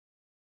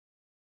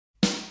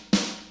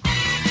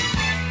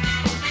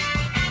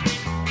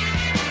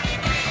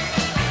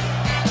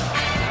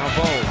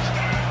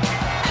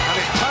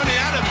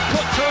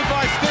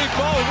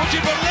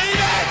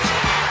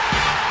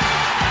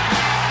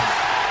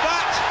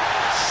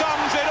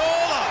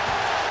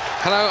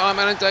Hello, I'm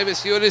Alan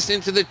Davis. You're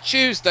listening to the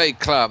Tuesday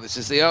Club. This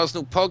is the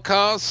Arsenal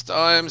podcast.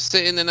 I am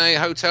sitting in a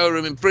hotel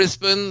room in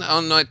Brisbane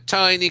on my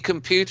tiny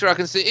computer. I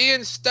can see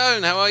Ian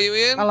Stone. How are you,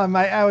 Ian? Hello,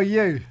 mate. How are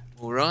you?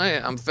 All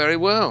right. I'm very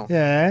well.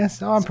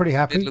 Yes, I'm pretty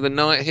happy. Middle of the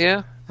night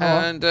here. Oh.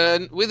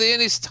 And with Ian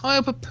is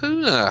Tayo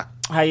Papuna.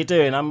 How you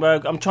doing?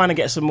 I'm trying to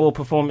get some more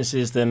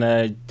performances than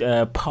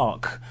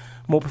Park.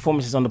 More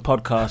performances on the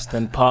podcast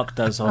than Park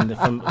does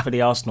for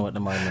the Arsenal at the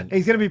moment.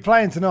 He's going to be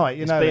playing tonight,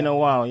 It's been a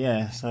while,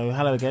 yeah. So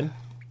hello again.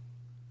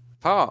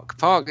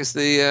 Park is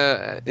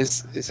the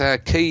is our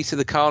key to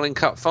the Carling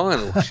Cup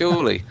final,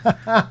 surely.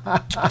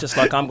 Just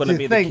like I'm going to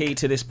be the key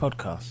to this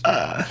podcast.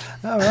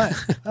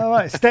 All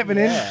right. Stepping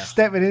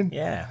in.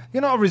 Yeah.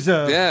 You're not a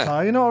reserve,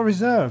 Ty. You're not a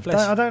reserve.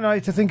 I don't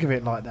like to think of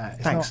it like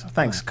that.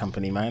 Thanks,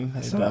 company man.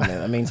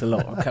 That means a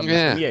lot. Coming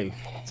from you.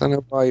 I don't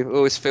know why you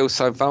always feel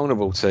so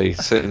vulnerable to you,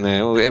 sitting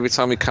there. Every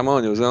time you come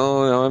on, you're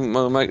like,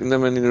 I'm making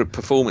them any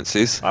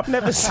performances. I've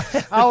never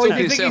said... Took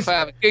yourself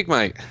out of a gig,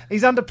 mate.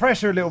 He's under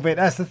pressure a little bit.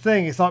 That's the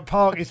thing. It's like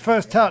Park, his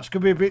first touch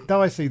could be a bit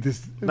dicey.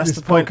 That's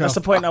the point. That's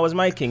the point I was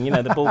making. You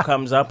know, the ball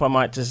comes up, I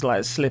might just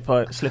like slip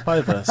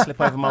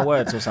over my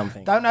words or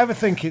something. Don't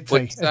overthink it, T.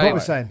 That's what we're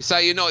saying. So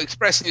you're not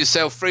expressing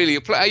yourself freely.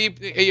 Are you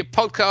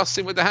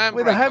podcasting with the handbrake?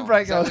 With the handbrake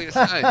on. Is that what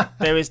you're saying?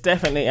 There is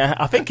definitely,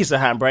 I think it's a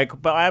handbrake,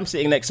 but I am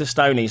sitting next to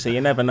Stoney, so you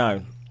never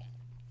know.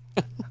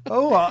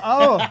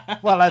 Oh,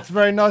 well, that's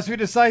very nice of you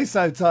to say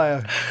so,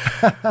 Tayo.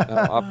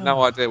 I've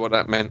no idea what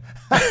that meant.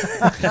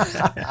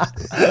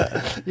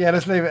 Yeah,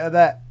 let's leave it at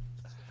that.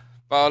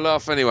 But I'll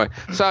laugh anyway.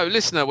 So,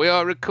 listener, we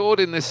are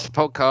recording this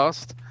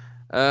podcast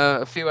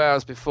a few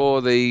hours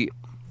before the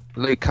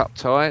League Cup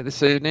tie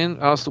this evening.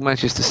 Arsenal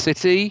Manchester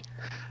City.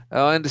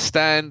 I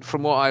understand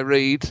from what I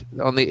read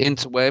on the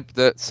interweb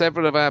that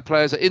several of our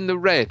players are in the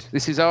red.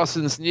 This is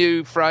Arsenal's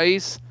new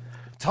phrase.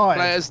 Tired.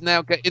 Players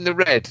now get in the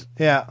red.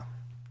 Yeah.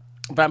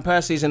 Van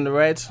Persie's in the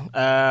red.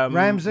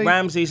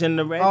 Ramsey's in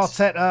the red.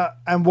 Arteta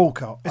and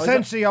Walcott.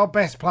 Essentially, our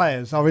best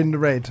players are in the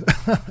red.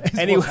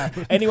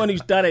 Anyone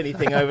who's done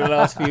anything over the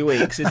last few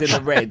weeks is in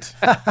the red.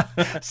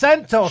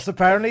 Santos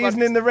apparently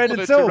isn't in the red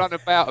at all. To run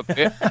about a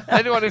bit.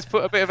 Anyone who's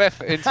put a bit of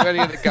effort into any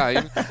of the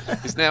game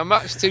is now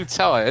much too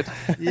tired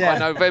by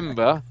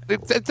November.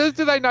 Do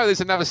they know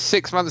there's another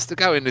 6 months to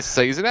go in this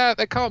season?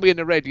 They can't be in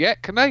the red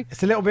yet, can they?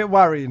 It's a little bit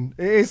worrying.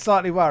 It is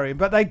slightly worrying,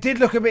 but they did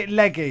look a bit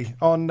leggy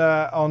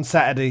on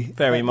Saturday.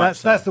 Very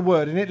much. That's the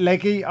word, isn't it?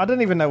 Leggy. I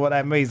don't even know what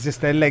that means.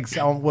 Just their legs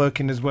aren't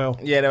working as well.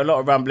 Yeah, there are a lot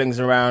of rumblings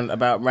around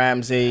about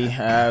Ramsey.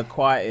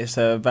 Quiet as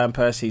Van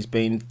Persie's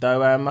been,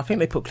 though. I think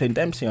they put Clint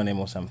Dempsey on him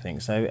or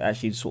something. So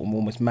actually, sort of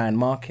almost man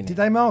marking. Did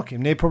they mark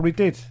him? They probably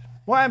did.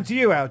 What happened to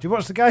you, Al? Did you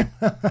watch the game?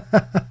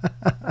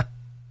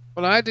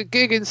 Well, I had a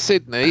gig in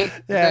Sydney, and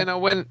then I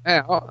went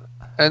out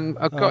and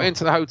I got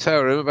into the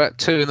hotel room about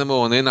 2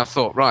 a.m. I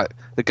thought, right,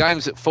 the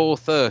game's at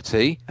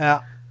 4:30.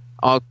 Yeah.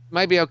 I'll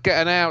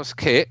get an hour's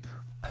kip.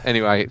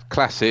 Anyway,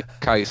 classic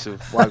case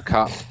of woke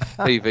up,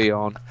 TV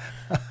on,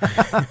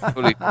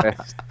 fully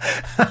dressed.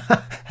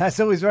 That's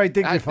always very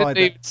dignified.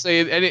 I didn't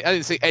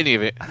see any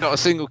of it. Not a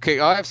single kick.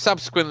 I have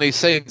subsequently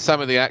seen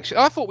some of the action.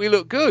 I thought we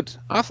looked good.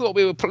 I thought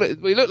we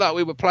looked like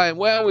we were playing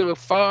well. We were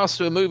fast.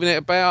 We were moving it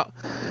about.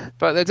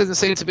 But there doesn't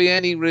seem to be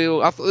any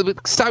real... I thought it was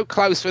so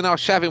close when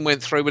Arshavin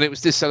went through when it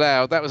was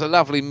disallowed. That was a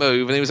lovely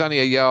move, and he was only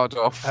a yard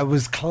off. It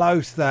was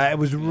close there. It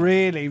was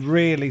really,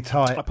 really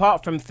tight.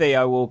 Apart from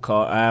Theo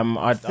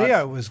Walcott,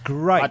 Theo was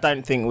great. I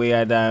don't think we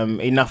had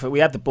enough. We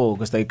had the ball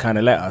because they kind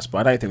of let us, but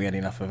I don't think we had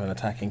enough of an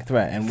attacking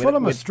threat. And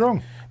Fulham are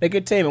strong. They're a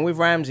good team, and with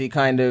Ramsey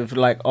kind of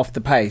like off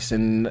the pace,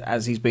 and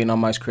as he's been our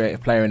most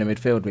creative player in the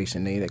midfield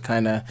recently, that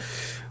kind of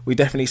we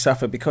definitely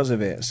suffered because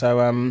of it. So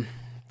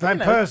Van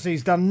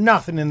Persie's done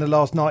nothing in the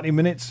last 90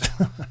 minutes.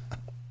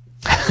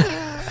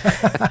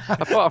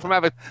 Apart from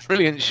have a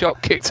brilliant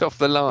shot kicked off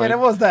the line. Yeah, there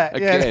was that.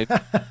 Again.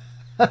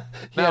 Yeah.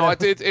 No, I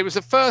did. It was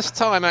the first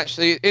time,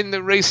 actually, in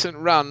the recent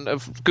run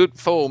of good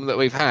form that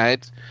we've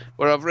had,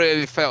 where I've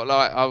really felt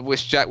like I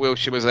wish Jack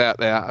Wilshere was out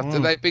there.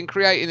 They've been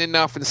creating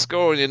enough and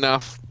scoring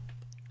enough.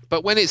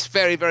 But when it's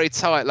very, very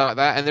tight like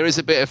that, and there is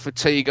a bit of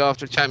fatigue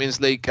after a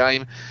Champions League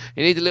game,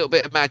 you need a little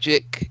bit of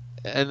magic.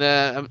 And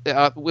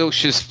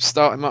Wilshere's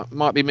starting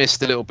might be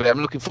missed a little bit.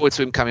 I'm looking forward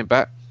to him coming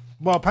back.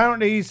 Well,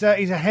 apparently he's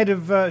ahead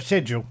of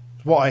schedule,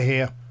 is what I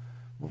hear.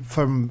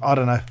 From, I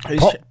don't know,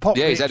 pop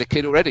yeah, he's had a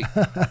kid already.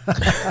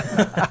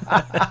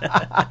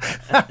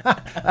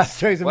 That's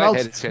true. He's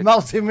a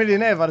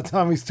multi-millionaire by the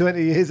time he's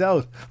 20 years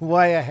old.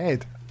 Way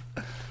ahead.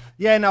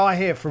 Yeah, no, I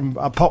hear from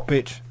a pop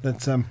bitch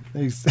that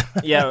he's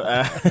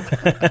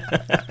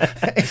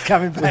he's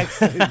coming back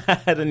soon. I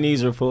had a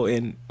news report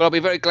in. Well, I'll be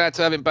very glad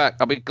to have him back.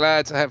 I'll be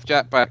glad to have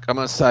Jack back, I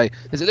must say.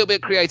 There's a little bit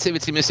of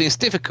creativity missing. It's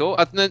difficult.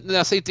 I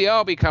see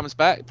Diaby comes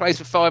back, plays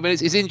for 5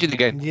 minutes, he's injured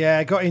again.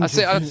 Yeah, got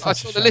injured. I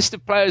saw the list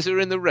of players who are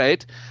in the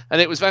red,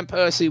 and it was Van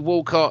Persie,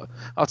 Walcott,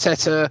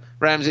 Arteta,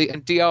 Ramsey,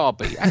 and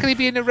Diaby. How can he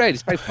be in the red?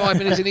 He's played 5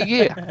 minutes in a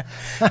year.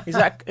 Is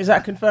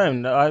that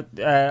confirmed?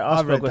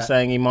 Arsblog was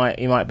saying he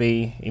might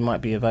be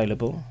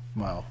available.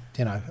 Well,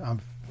 you know,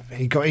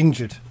 he got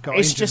injured.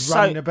 It's just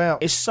running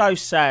about. It's so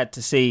sad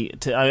to see.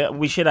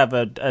 We should have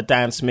a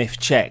Dan Smith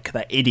check,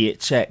 that idiot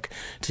check,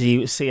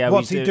 to see how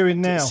What's he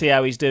doing now? To see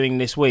how he's doing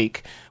this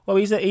week. Well,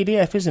 he's at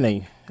EDF, isn't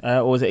he?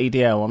 Or is it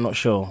EDL? I'm not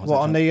sure. What,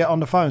 on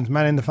the phones?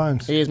 Manning the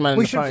phones? He is manning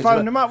the phones. We should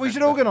phone them up. We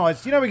should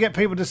organise. We get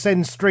people to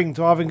send string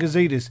to Ivan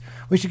Gazidis.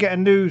 We should get a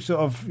new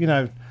sort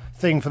of,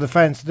 thing for the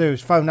fans to do is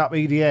phone up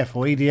EDF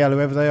or EDL,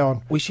 whoever they are.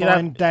 We should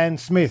find Dan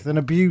Smith and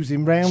abuse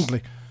him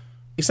roundly.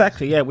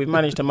 Exactly, yeah. We've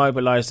managed to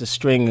mobilise the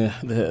string,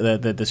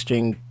 the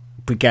string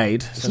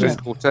brigade. The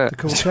quartet. The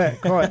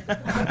quartet, right.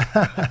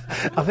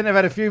 I think they've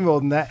had a few more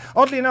than that.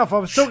 Oddly enough, I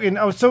was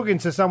talking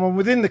to someone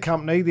within the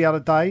company the other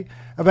day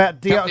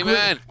about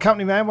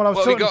Company man. Well,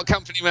 what have you got,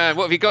 Company man?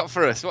 What have you got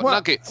for us? What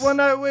nuggets? Well,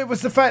 no, it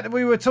was the fact that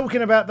we were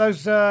talking about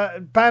those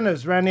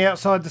banners around the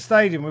outside the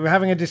stadium. We were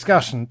having a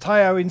discussion.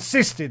 Teo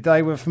insisted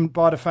they were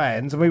by the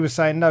fans, and we were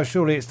saying, no,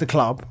 surely it's the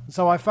club.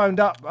 So I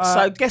phoned up.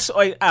 So guess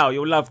what, Al,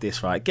 you'll love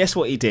this, right? Guess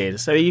what he did?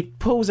 So he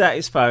pulls out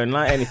his phone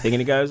like anything, and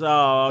he goes,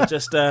 I'll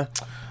just...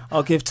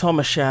 I'll give Tom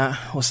a shout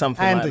or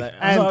something like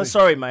that. Oh,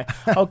 sorry, mate.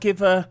 I'll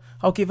give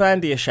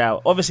Andy a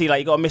shout. Obviously,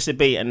 you got to miss a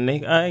beat, and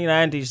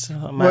Andy's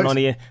a man on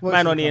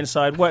the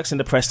inside, works in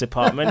the press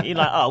department. You're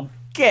like, oh,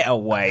 get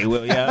away,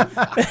 will you?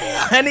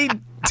 And he.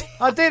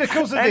 I did, of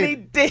course I did. And he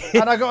did.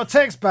 And I got a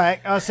text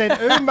back. I said,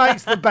 who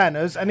makes the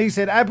banners? And he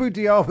said, Abu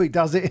Dhabi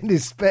does it in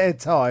his spare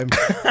time.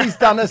 He's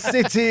done a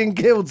city and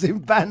guilds in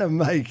banner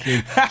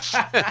making.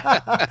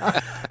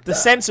 The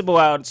sensible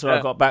answer I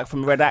got back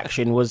from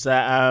redaction was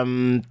that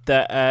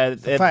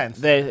the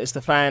fans. It's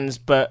the fans,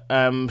 but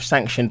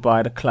sanctioned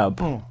by the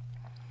club.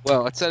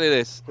 Well, I tell you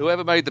this: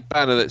 whoever made the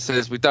banner that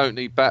says "We don't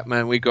need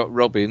Batman, we got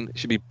Robin"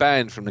 should be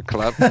banned from the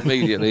club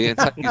immediately and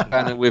take his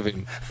banner with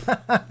him.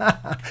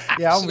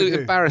 Yeah, absolute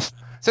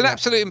embarrassment. It's an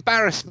absolute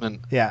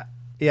embarrassment. Yeah,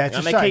 it's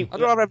a shame.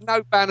 I'd rather have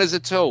no banners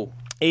at all.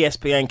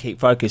 ESPN keep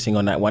focusing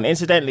on that one.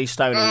 Incidentally,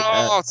 Stoney...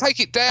 take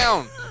it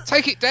down.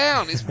 Take it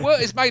down.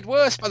 It's made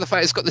worse by the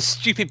fact it's got the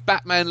stupid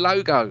Batman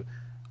logo.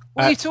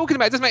 What are you talking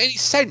about? It doesn't make any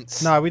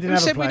sense. No, we didn't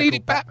have a said we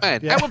needed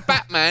Batman? Yeah. How would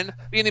Batman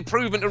be an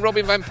improvement to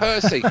Robin Van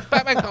Persie?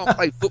 Batman can't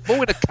play football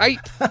with a cape.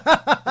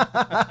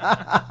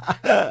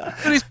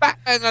 Look, is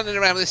Batman running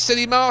around with a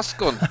silly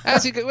mask on?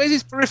 Where's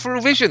his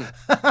peripheral vision?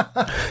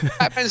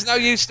 Batman's no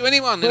use to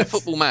anyone in a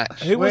football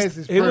match. Who was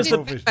the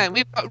Batman?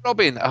 We've got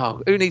Robin.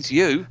 Oh, who needs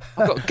you?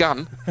 I've got a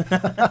gun.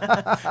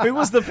 Who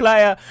was the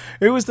player?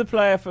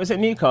 Was it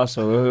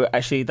Newcastle? Who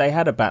actually they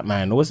had a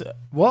Batman? Or was it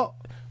what?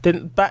 Was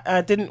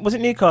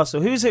it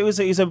Newcastle?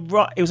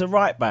 It was a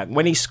right back.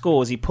 When he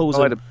scores, he pulls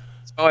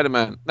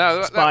Spider-Man.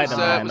 No,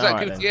 Spider-Man. Was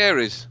that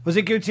Gutierrez? Was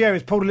it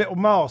Gutierrez? Pulled a little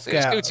mask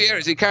out. It was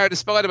Gutierrez. He carried a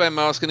Spider-Man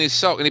mask in his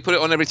sock and he put it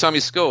on every time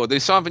he scored. He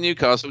signed for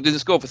Newcastle, didn't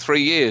score for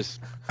 3 years.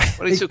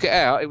 When he took it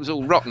out, it was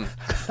all rotten.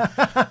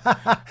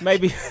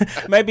 Maybe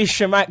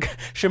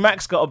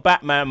Shamak's got a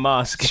Batman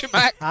mask.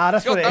 Shamak.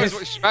 That's what it is.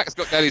 What Shamak's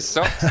got down his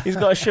socks. He's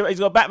got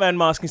a Batman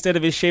mask instead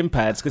of his shin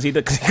pads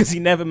because he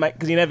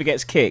never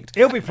gets kicked.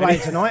 He'll be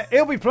playing tonight.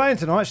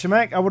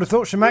 Shamak. I would have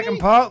thought Shamak and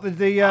Park,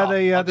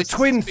 the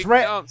twin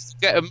threat. Chance to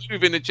get a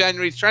move in the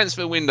January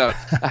transfer window.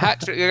 A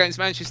hat-trick against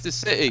Manchester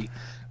City.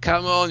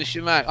 Come on,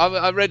 Shamak.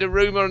 I read a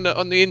rumour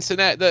on the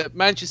internet that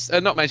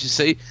not Manchester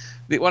City,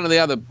 one of the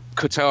other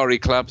Qatari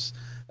clubs,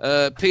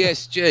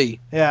 PSG.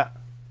 Yeah.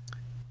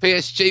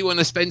 PSG want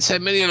to spend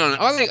 10 million on it.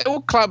 I think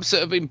all clubs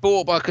that have been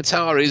bought by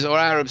Qataris or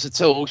Arabs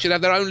at all should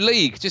have their own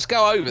league. Just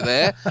go over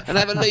there and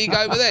have a league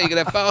over there. You can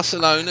have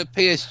Barcelona,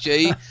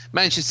 PSG,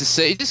 Manchester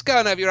City. Just go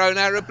and have your own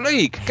Arab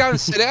league. Go and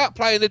set it up,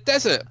 play in the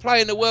desert,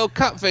 play in the World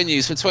Cup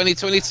venues for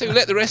 2022.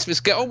 Let the rest of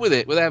us get on with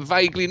it, with our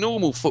vaguely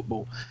normal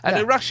football. And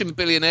the Russian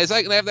billionaires,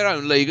 they can have their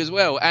own league as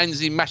well.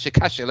 Anzi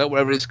Mashakashila,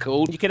 whatever it's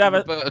called. You could have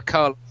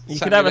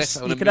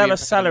a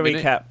salary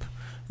cap.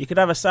 You could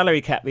have a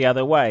salary cap the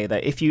other way,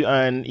 that if you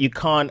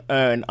can't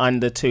earn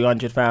under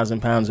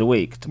 £200,000 a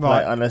week to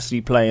play, unless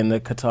you play in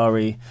the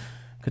Qatari.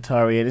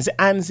 Is it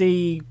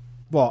Anzi?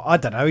 What? I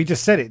don't know. He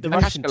just said it. The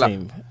Russian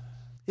team.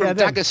 From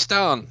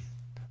Dagestan.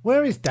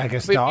 Where is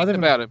Dagestan? We've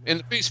written about him in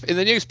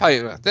the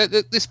newspaper.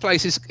 This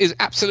place is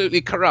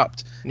absolutely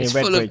corrupt. It's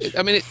full of.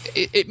 I mean,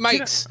 it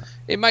makes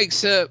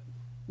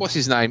what's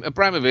his name,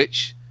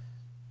 Abramovich,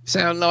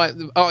 sound like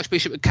the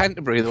Archbishop of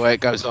Canterbury, the way it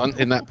goes on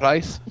in that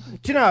place.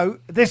 Do you know,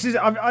 this is...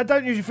 I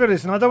don't usually feel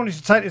this, and I don't want you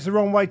to take this the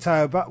wrong way,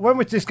 Teo, but when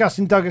we're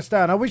discussing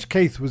Dagestan, I wish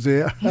Keith was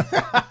here.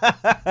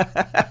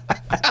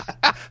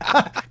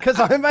 Because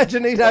I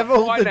imagine he'd have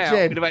all the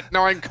gen. He'd have had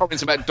 9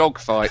 comments about dog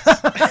fights.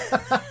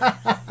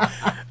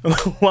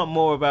 One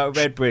more about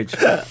Redbridge.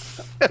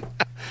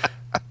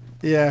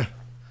 Yeah.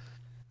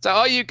 So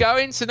are you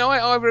going tonight,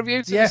 either of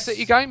you, to the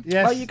City game?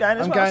 Yes. Are you going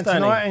as I'm well, going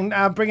tonight,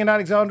 and bringing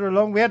Alexander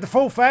along. We had the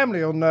full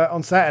family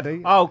on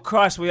Saturday. Oh,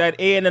 Christ, we had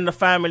Ian and the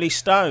family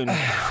Stone.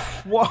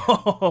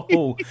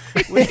 Whoa.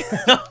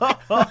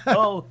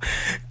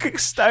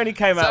 Stoney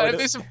came out with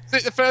this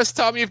is the first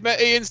time you've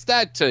met Ian's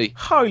dad, T?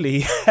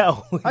 Holy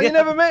hell. Oh, you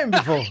never met him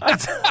before?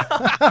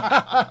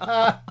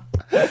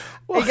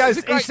 He goes,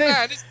 he's a great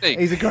man, isn't he?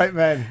 He's a great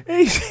man.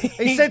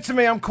 He said to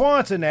me, I'm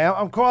quieter now.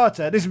 I'm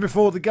quieter. This is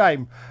before the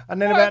game.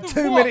 And then about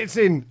 2 minutes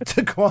in,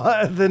 to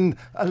quieter than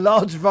a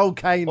large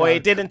volcano. Well,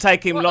 it didn't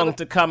take him long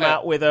to come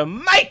out with a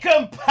make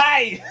 'em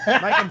pay.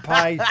 Make 'em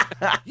pay.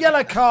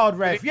 Yellow card,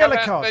 ref. Yellow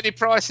card. Any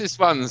priceless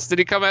ones? Did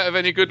he come out of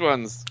any good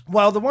ones?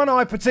 Well, the one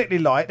I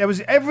particularly liked, there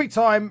was every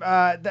time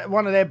that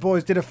one of their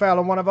boys did a foul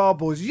on one of our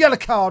boys, yellow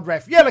card,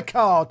 ref, yellow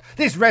card.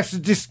 This ref's a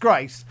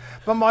disgrace.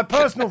 But my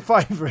personal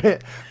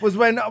favourite was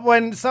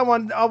when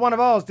someone, one of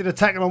ours, did a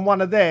tackle on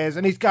one of theirs,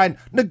 and he's going,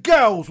 the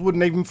girls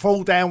wouldn't even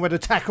fall down with a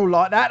tackle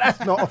like that. That's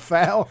not a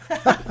foul.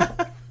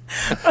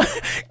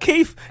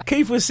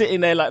 Keith was sitting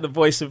there like the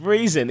voice of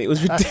reason. It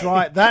was ridiculous. That's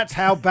right. That's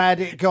how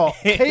bad it got.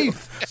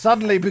 Keith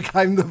suddenly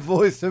became the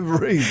voice of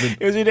reason.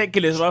 It was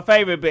ridiculous. My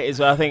favourite bit is,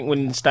 I think,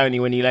 when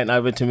Stoney, when he leant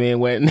over to me and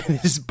went,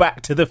 "This is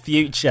Back to the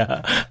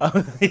Future."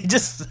 He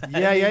just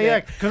yeah.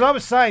 Because I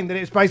was saying that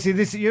it's basically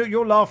this.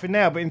 You're laughing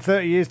now, but in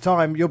 30 years'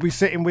 time, you'll be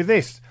sitting with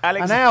this.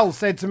 And Al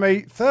said to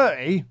me,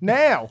 30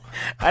 now.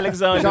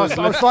 Alexander,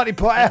 I'm slightly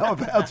put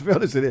out about, to be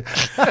honest with you.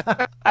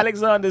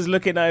 Alexander's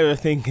looking over,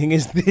 thinking,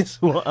 "Is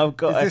this what I've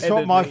got?" Is this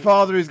what my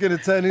father is going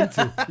to turn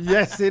into?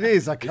 Yes, it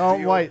is. I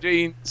can't wait.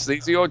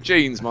 These are your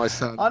genes, my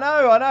son. I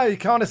know. You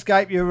can't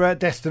escape your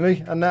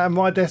destiny, and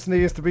my destiny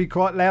is to be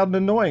quite loud and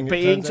annoying. But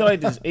he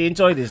enjoyed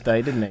his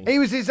day, didn't he? He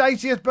was his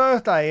 80th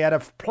birthday. He had a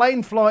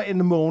plane flight in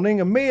the morning,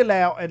 a meal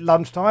out at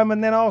lunchtime,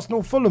 and then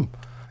Arsenal-Fulham.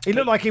 He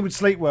looked like he would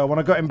sleep well when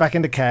I got him back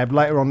in the cab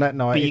later on that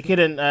night. But you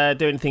couldn't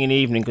do anything in the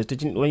evening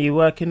because were you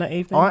working that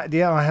evening? I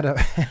had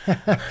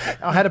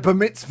I had a bar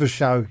mitzvah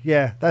show.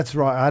 Yeah, that's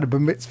right. I had a bar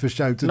mitzvah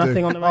show to nothing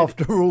do. On the radio?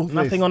 After all this.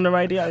 Nothing on the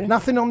radio.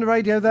 Nothing on the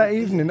radio that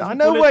evening. I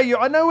know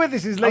where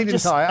this is leading,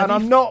 Ty, and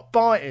I'm not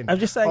biting. I'm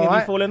just saying,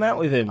 have you fallen out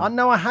with him? I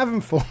know I haven't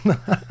fallen.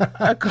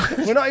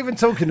 We're not even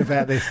talking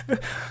about this.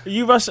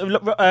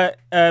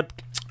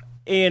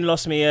 Ian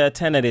lost me a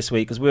tenner this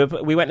week because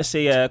we went to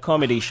see a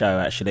comedy show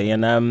actually,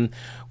 and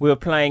we were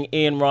playing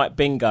Ian Wright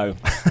Bingo.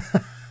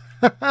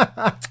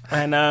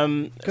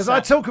 And because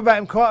I talk about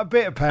him quite a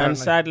bit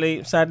apparently.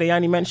 And sadly, I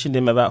only mentioned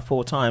him about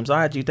 4 times.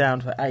 I had you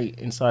down for 8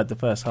 inside the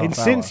first half hour.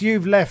 Since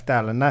you've left,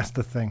 Alan, that's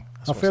the thing.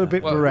 I feel a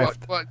bit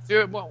bereft.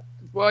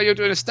 Well, you're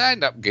doing a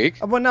stand-up gig.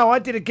 Well, no, I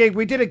did a gig.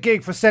 We did a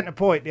gig for Centre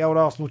Point, the old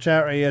Arsenal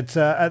charity, at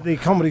the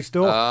Comedy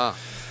Store.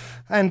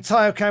 And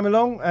Tayo came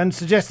along and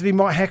suggested he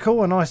might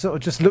heckle, and I sort of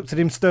just looked at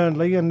him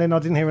sternly, and then I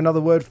didn't hear another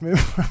word from him.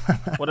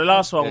 Well, the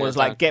last one was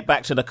like, get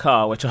back to the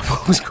car, which I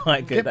thought was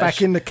quite good. Get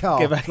back in the car.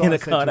 Get back in the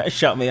car. That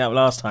shut me up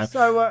last time.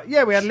 So, we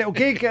had a little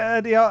gig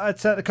at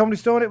the Comedy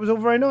Store, and it was all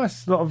very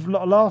nice. A lot of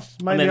laughs,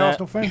 mainly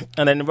Arsenal fans.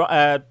 And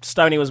then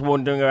Stoney was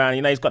wandering around.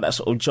 You know, he's got that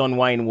sort of John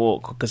Wayne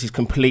walk because he's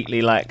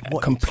completely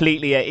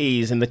at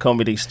ease in the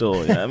Comedy Store.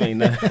 You know what I mean?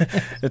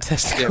 The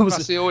testicles. Yeah,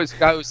 plus he always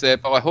goes there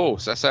by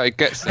horse. That's how he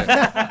gets there.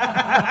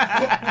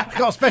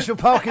 Got a special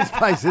parking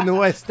space in the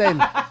West End.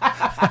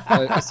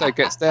 That's how he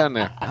gets down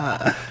there.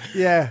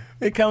 Yeah.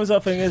 It comes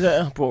up and goes,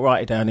 I brought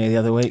Righty down here the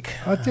other week.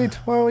 I did.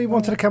 Well, he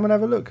wanted to come and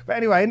have a look. But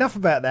anyway, enough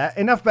about that.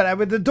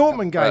 With the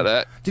Dortmund game.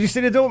 Did you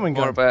see the Dortmund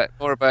game?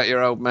 More about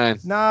your old man.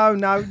 No.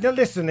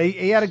 Listen,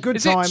 he had a good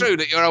time. Is it true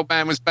that your old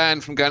man was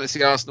banned from going to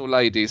see Arsenal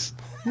ladies?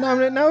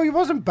 No, he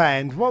wasn't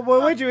banned.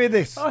 Where did you hear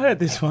this? I heard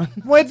this one.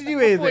 Where did you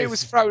hear this? He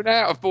was thrown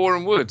out of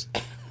Boreham Wood.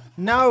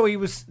 No, he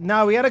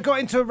had got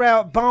into a row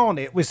at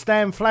Barnet with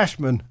Stan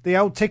Flashman, the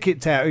old ticket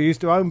tout who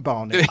used to own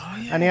Barnet.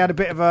 And he had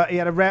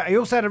a row. He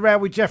also had a row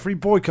with Jeffrey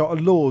Boycott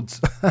of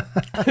Lords.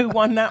 Who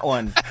won that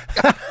one?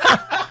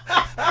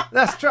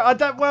 That's true.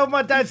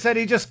 My dad said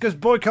because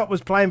Boycott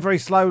was playing very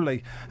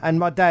slowly, and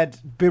my dad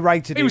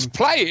berated him. He was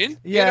playing?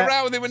 Yeah. He had a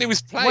row with him when he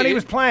was playing? When he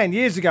was playing,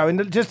 years ago,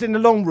 just in the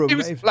long room. He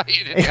was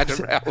playing and he had a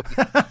row.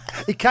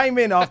 He came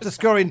in after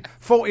scoring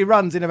 40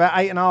 runs in about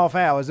 8.5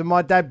 hours, and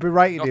my dad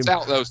berated him.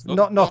 Not out, those.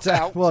 Not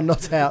out. Well,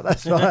 not out,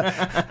 that's right.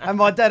 And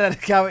my dad had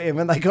a go at him,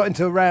 and they got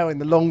into a row in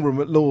the long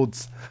room at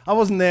Lords. I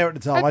wasn't there at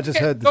the time. I just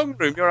heard this. Long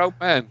room, your old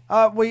man.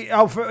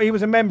 He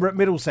was a member at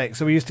Middlesex,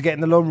 so we used to get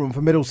in the long room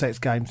for Middlesex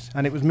games,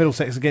 and it was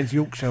Middlesex against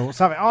Yorkshire or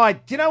something.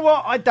 Do you know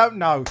what? I don't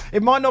know.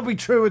 It might not be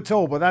true at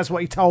all, but that's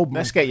what he told me.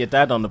 Let's get your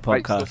dad on the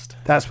podcast.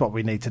 That's what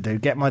we need to do.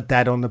 Get my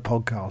dad on the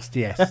podcast.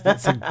 Yes,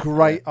 that's a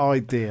great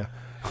idea.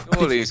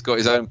 Surely he's got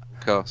his own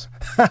podcast.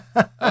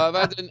 I've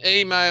had an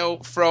email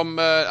from.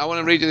 I want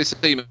to read you this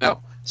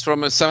email. It's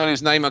from someone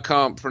whose name I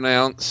can't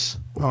pronounce.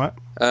 All right.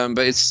 But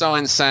it's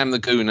signed Sam the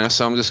Gooner,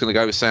 so I'm just going to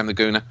go with Sam the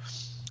Gooner.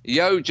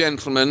 Yo,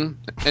 gentlemen.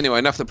 Anyway,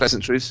 enough of the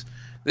pleasantries.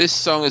 This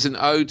song is an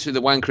ode to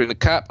the wanker in the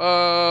cap.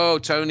 Oh,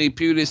 Tony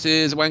Pulis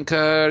is a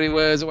wanker. He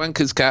wears a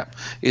wanker's cap.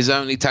 His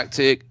only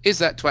tactic is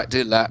that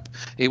twat lap.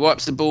 He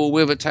wipes the ball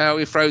with a towel.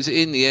 He throws it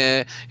in the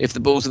air. If the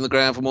ball's on the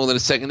ground for more than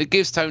a second, it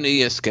gives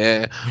Tony a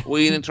scare.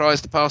 Whelan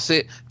tries to pass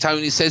it.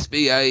 Tony says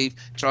behave.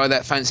 Try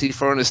that fancy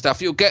foreigner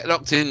stuff. You'll get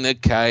locked in the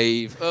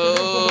cave.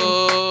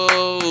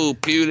 Oh,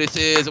 Pulis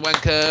is a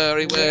wanker.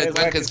 He wears a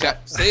wanker's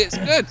cap. See, it's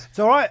good. It's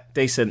all right.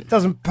 Decent.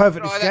 Doesn't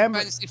perfectly Try scam.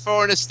 that fancy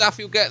foreigner stuff.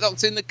 You'll get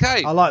locked in the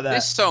cave. I like that.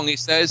 This song, he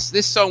says,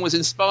 this song was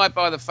inspired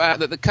by the fact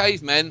that the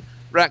cavemen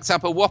racked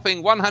up a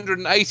whopping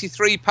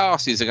 183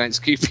 passes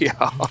against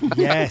QPR.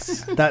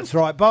 Yes, that's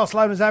right.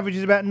 Barcelona's average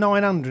is about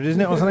 900,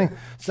 isn't it, or something?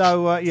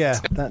 So, yeah,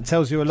 that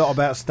tells you a lot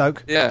about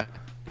Stoke. Yeah.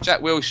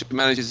 Jack Wilshere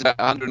manages about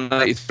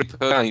 183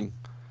 per game.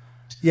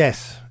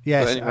 Yes.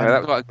 But anyway, that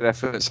was quite a good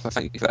effort, so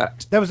thank you for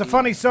that. There was a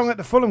funny song at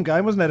the Fulham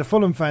game, wasn't there? The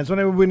Fulham fans, when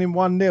they were winning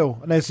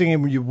 1-0, and they're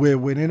singing, "We're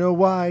winning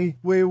away,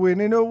 we're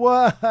winning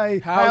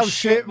away. How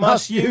shit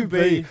must you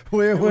be?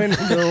 We're winning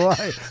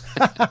away."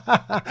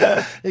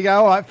 You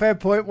go, all right, fair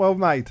point, well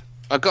made.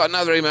 I got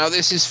another email.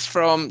 This is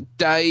from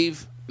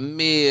Dave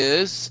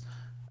Mears.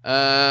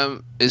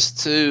 It's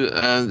to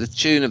the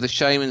tune of the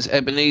Shaman's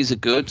Ebenezer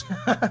Good.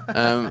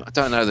 I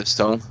don't know the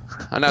song.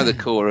 I know the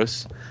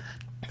chorus.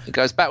 It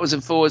goes backwards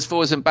and forwards,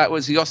 forwards and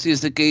backwards. Yossi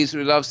is the geezer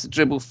who loves to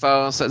dribble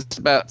fast. That's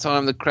about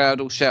time the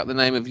crowd all shout the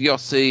name of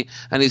Yossi,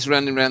 and he's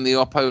running around the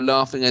Oppo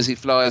laughing as he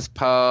flies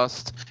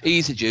past.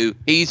 He's a Jew,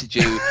 he's a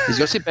Jew. He's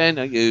Yossi Ben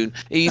Ayoun.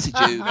 He's a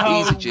Jew,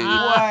 he's a Jew.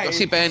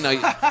 Yossi Ben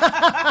Ayoun.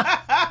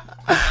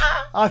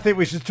 I think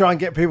we should try and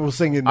get people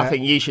singing that. I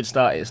think you should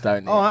start it,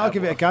 Stone. All right, I'll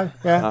give it a go.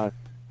 Yeah.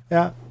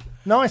 Yeah.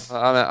 Nice.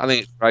 I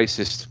think it's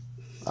racist.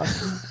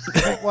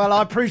 Well,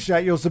 I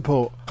appreciate your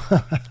support.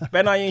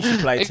 Ben Ayoun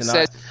should play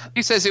tonight.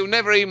 He says he'll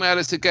never email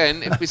us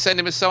again if we send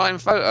him a signed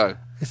photo.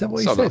 Is that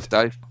what he said?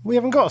 Dave. We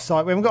haven't got a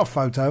site. We haven't got a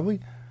photo, have we?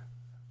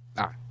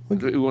 No.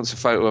 Who wants a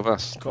photo of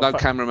us? No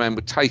cameraman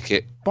would take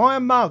it. Buy a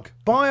mug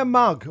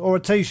or a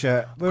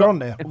T-shirt. We're on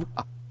there.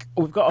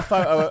 We've got a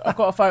photo. I've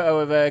got a photo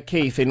of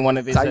Keith in one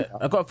of his.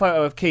 I've got a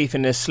photo of Keith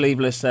in the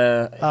sleeveless.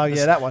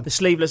 That one. The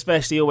sleeveless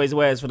vest he always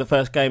wears for the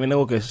first game in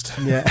August.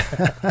 Yeah.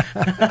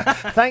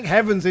 Thank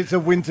heavens it's a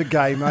winter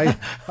game, eh?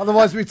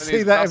 Otherwise we'd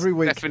see that every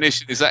week.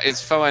 Definition is at its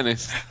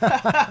finest.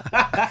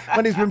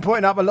 When he's been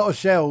putting up a lot of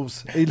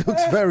shelves, he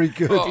looks very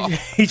good. Oh.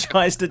 He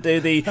tries to do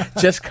the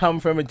just come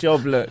from a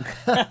job look.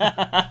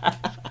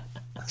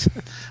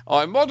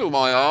 I model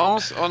my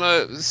arms on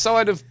a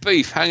side of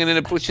beef hanging in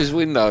a butcher's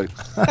window.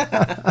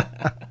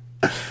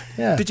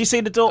 Yeah. Did you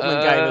see the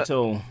Dortmund game at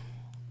all?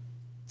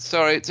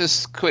 Sorry,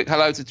 just quick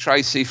hello to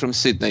Tracy from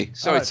Sydney.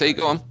 Sorry, T,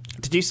 go on.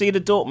 Did you see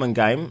the Dortmund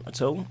game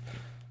at all?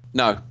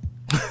 No.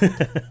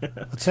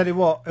 I'll tell you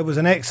what, it was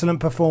an excellent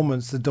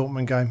performance, the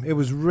Dortmund game. It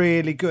was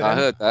really good. I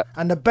heard that.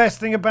 And the best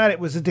thing about it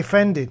was the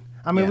defending.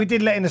 I mean, we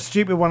did let in a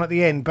stupid one at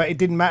the end, but it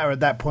didn't matter at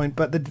that point.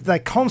 But they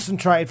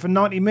concentrated for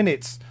 90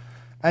 minutes.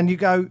 And you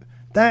go,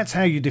 that's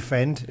how you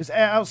defend. It's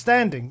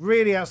outstanding,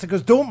 really outstanding.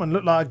 Because Dortmund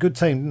looked like a good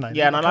team, didn't they?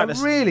 Yeah, and I like a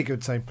really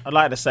good team. I'd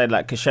like to say,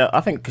 like,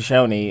 I think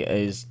Koscielny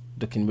is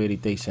looking really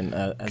decent.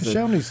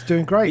 Koscielny's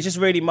doing great. He's just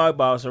really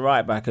mobile as a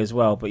right back as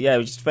well. But yeah,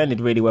 he just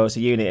defended really well as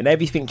a unit, and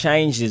everything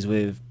changes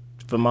with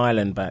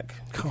Vermaelen back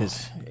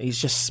because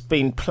he's just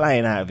been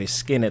playing out of his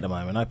skin at the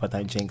moment. I hope I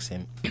don't jinx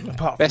him.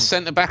 Best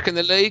centre back in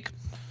the league.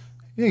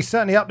 Yeah, he's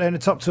certainly up there in the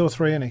top 2 or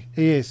 3, isn't he?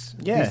 He is.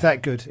 Yeah, he's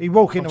that good. He'd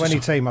walk into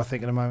any team, I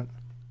think, at the moment.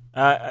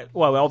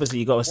 Well, obviously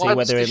you've got to see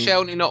whether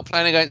Koscielny not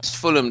playing against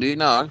Fulham. Do you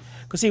know?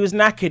 Because he was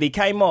knackered. He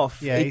came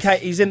off. Yeah,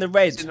 he's in the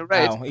red. He's in the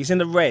red. Now. He's in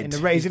the red.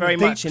 He's very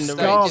much in the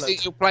red. Do you think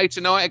he'll play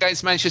tonight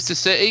against Manchester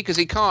City? Because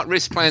he can't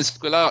risk playing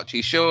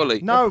Squillaci,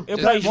 surely. No, he'll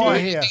play here.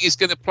 Do you think he's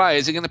going to play?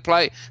 Is he going to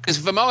play? Because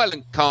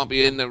Vermaelen can't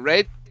be in the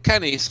red,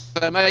 can he?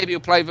 So maybe he'll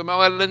play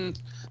Vermaelen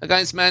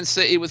against Man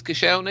City with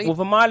Koscielny. Well,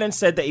 Vermaelen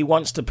said that he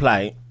wants to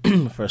play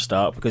for a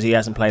start because he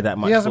hasn't played that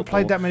much. He hasn't football.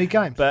 played that many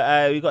games.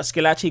 But we've got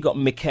Squillaci, you've got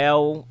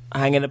Mikel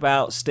hanging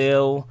about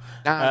still.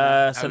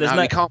 No,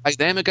 you can't play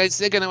them against.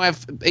 They're going to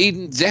have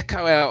Eden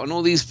Dzeko out and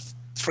all these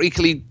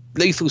freakily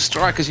lethal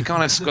strikers. You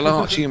can't have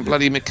Squillaci and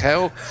bloody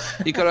Mikel.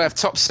 You've got to have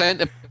top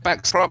centre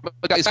backs.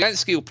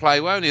 Skansky will play,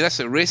 won't he? That's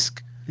a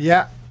risk.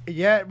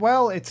 Yeah,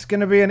 well, it's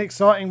going to be an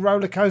exciting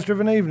roller coaster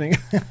of an evening.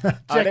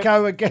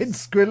 Dzeko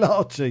against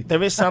Squillaci.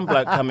 There is some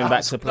bloke coming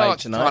back to play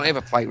tonight. Can't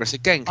ever play for us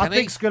again, can he?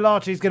 I think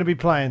Squillaci's going to be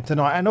playing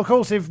tonight. And of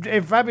course, if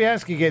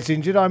Fabianski gets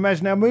injured, I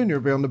imagine Almunia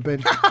will be on the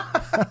bench.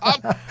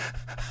 Why'd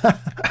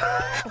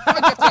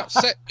you have to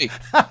upset me?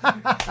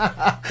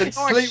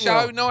 Nice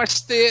show, nice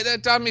theatre,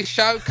 done my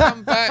show,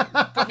 come back,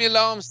 got my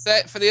alarm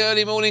set for the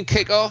early morning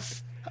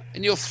kick-off.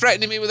 And you're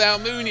threatening me with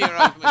Almunia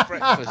over my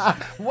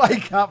breakfast.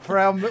 Wake up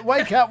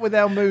with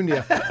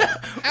Almunia.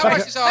 How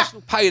much has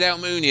Arsenal paid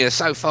Almunia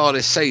so far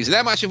this season?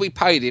 How much have we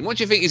paid him? What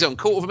do you think he's on?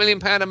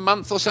 £250,000 a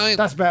month or something?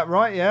 That's about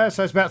right, yeah.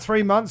 So it's about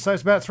 3 months. So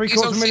it's about £750,000.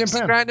 He's on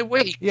 £60,000 a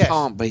week. Yes.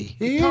 Can't be.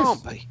 He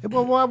can't be.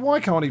 Well, why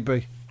can't he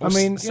be? Well, I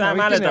mean, Sam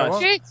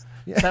Allardyce.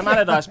 Sam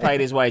Allardyce paid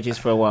his wages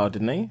for a while,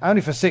 didn't he?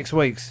 Only for 6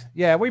 weeks.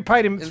 Yeah, we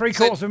paid him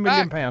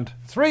 £750,000.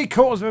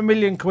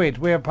 £750,000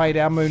 we have paid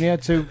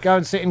Almunia to go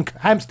and sit in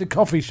Hampstead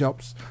coffee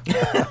shops.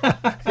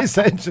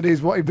 Essentially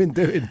is what he's been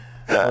doing.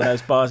 All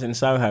those bars in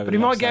Soho. But he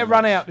might get a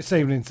run out this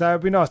evening, so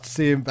it'd be nice to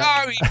see him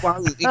back. No, he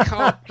won't. He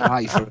can't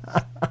play for it.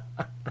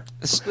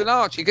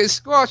 Squillaci, because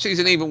Squillaci's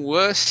an even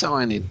worse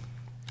signing.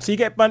 So you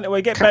get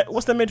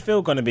what's the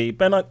midfield going to be?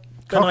 Ben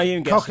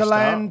Ayoun gets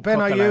Coquelin, Ben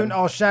Ayoun,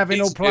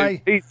 Arshavin will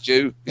play. He's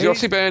due.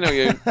 Yossi Ben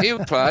Ayoun.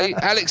 He'll play.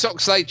 Alex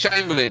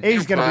Oxlade-Chamberlain.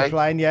 He's going to be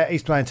playing, yeah.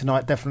 He's playing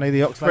tonight, definitely.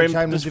 The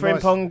Oxlade-Chamberlain device.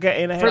 Does Frimpong get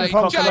in ahead of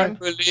Coquelin?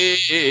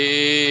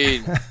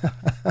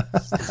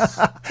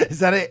 Is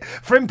that it?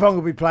 Frimpong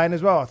will be playing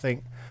as well, I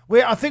think.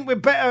 I think we're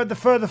better the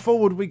further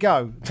forward we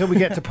go until we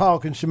get to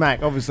Park and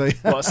Shamak, obviously.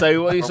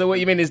 So what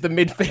you mean is the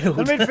midfield?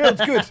 The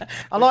midfield's good.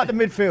 I like the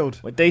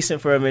midfield. We're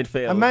decent for a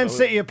midfield. And Man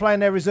City are playing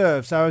their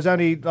reserve, so it's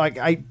only like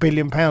 £8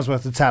 billion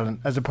worth of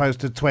talent as opposed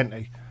to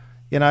 20.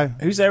 You know,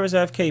 who's their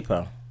reserve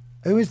keeper?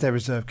 Who is their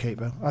reserve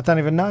keeper? I don't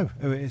even know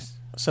who it is.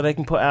 So they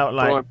can put out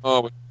like.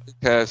 Who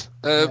cares?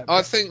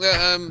 I think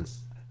that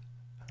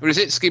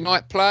Rosicky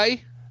might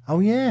play. Oh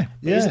yeah.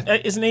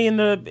 Isn't he in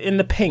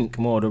the pink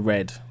more the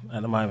red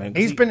at the moment?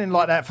 He's been in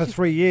like that for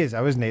 3 years,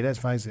 though, isn't he? Let's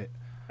face it.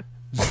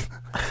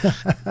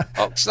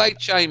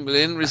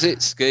 Oxlade-Chamberlain,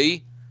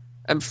 Rosicky,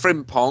 and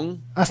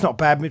Frimpong. That's not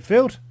bad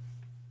midfield.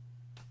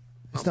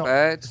 It's not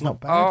bad. It's not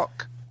bad.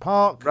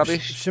 Park,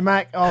 rubbish.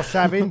 Shamak,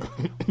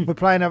 Shavin. We're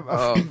playing a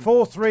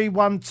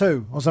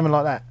 4-3-1-2 or something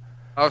like that.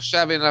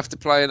 Shavin will have to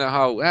play in a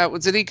hole. How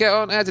did he get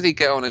on? How did he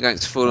get on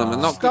against Fulham?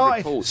 And not good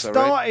reports.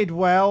 Started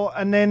well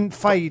and then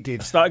faded.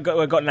 Got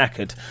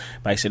knackered,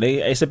 basically.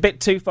 It's a bit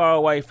too far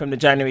away from the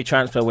January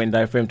transfer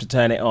window for him to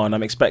turn it on.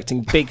 I'm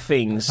expecting big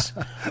things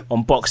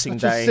on Boxing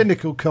Day. A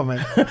cynical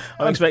comment.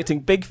 I'm expecting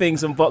big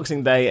things on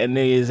Boxing Day and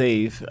New Year's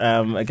Eve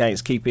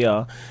against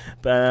QPR.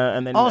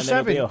 And then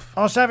he'll be off.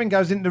 Shavin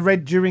goes into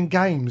red during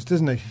games,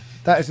 doesn't he?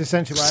 That is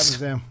essentially what happens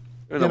there.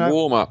 In a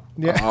warm-up.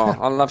 Yeah.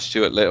 I love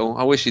Stuart Little.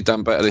 I wish he'd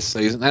done better this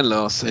season and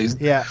last season.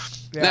 Yeah.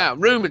 Now,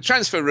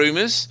 transfer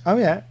rumours. Oh,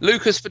 yeah.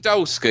 Lucas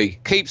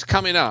Podolski keeps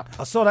coming up.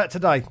 I saw that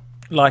today.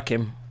 Like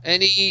him.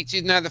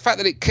 Now, the fact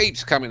that it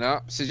keeps coming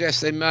up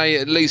suggests there may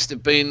at least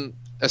have been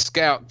a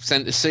scout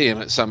sent to see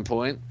him at some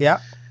point. Yeah.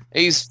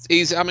 He's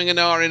umming and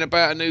ahhing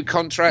about a new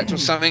contract or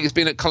something. He's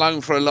been at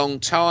Cologne for a long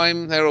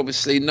time. They're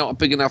obviously not a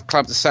big enough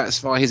club to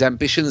satisfy his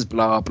ambitions,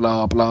 blah,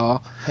 blah,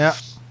 blah. Yeah.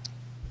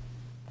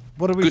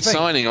 What do we think?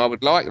 Signing. I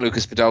would like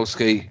Lucas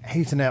Podolski.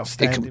 He's an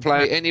outstanding. He can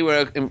play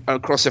anywhere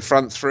across the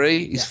front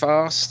three. He's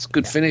fast,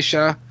 good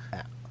finisher.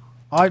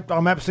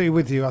 I'm absolutely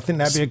with you. I think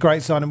that'd be a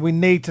great signing. We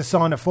need to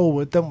sign a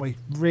forward, don't we?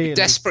 Really. We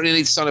desperately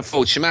need to sign a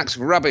forward. Shamak's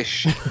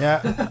rubbish.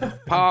 Yeah.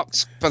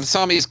 Parks, by the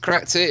time he's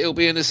cracked it, he'll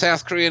be in the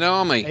South Korean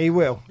army. He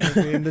will.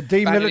 He'll be in the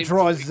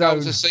demilitarised zone.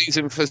 Goals a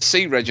season for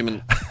C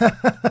Regiment.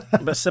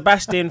 But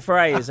Sebastian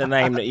Frey is a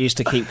name that used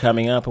to keep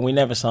coming up, and we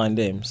never signed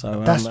him.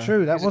 So that's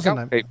true. That was a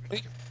name.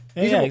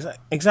 Yeah,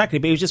 exactly.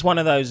 But he was just one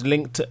of those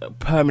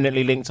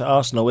permanently linked to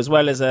Arsenal, as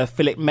well as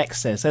Philip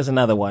Mexes. There's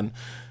another one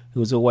who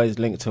was always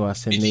linked to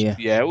us in the.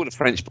 Yeah, all the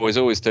French boys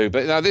always do.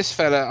 But no, this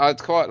fella, I'd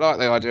quite like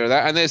the idea of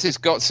that. And there's this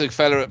Götze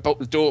fella at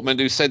Dortmund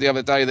who said the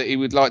other day that he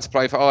would like to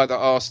play for either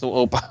Arsenal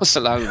or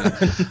Barcelona.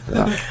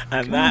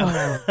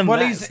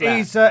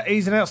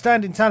 He's an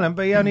outstanding talent,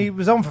 but he only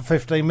was on for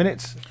 15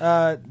 minutes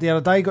the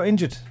other day. Got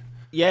injured.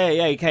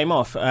 Yeah, he came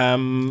off.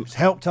 It's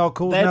helped our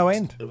cause no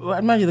end. I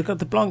imagine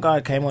the blonde guy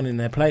who came on in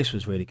their place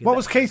was really good. What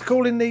was Keith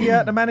calling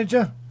the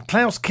manager?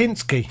 Klaus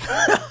Kinski.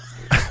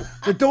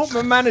 The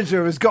Dortmund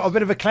manager has got a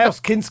bit of a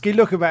Klaus Kinski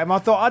look about him.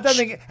 I don't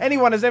think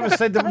anyone has ever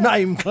said the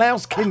name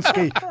Klaus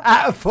Kinski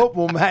at a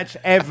football match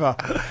ever.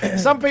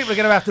 Some people are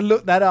going to have to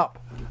look that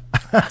up.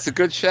 It's a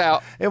good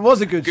shout. It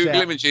was a good shout.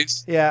 Google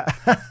images. Yeah.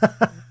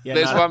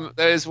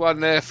 There's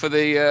one there for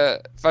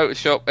the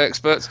Photoshop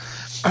experts.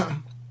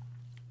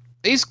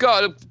 He's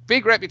got a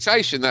big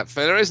reputation, that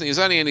fella, isn't he? He's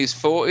only in his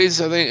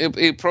 40s. I think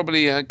he'll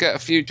probably get a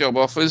few job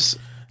offers.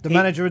 The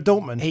manager of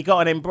Dortmund. He got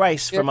an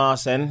embrace from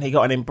Arsene. He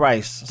got an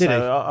embrace. Did he?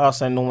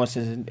 Arsene almost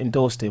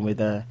endorsed him with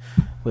a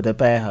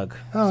bear hug.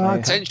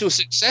 Potential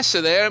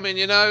successor there. I mean,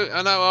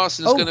 I know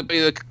Arsene's going to be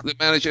the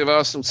manager of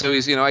Arsenal till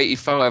he's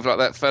 85, like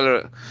that fella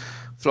at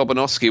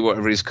Flobanowski,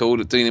 whatever he's called,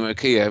 at Dynamo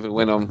Kiev. It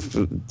went on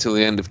till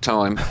the end of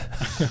time.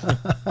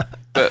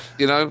 But,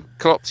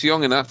 Klopp's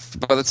young enough.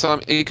 By the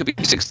time he could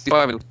be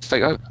 65 and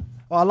take over.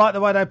 Well, I like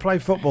the way they play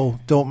football,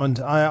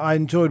 Dortmund. I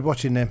enjoyed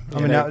watching them.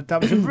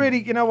 That was a really,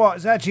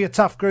 it's actually a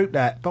tough group,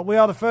 that. But we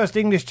are the first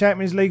English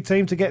Champions League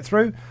team to get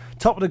through.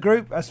 Top of the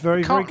group. That's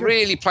very, very good. Can't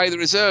really play the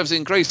reserves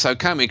in Greece, though,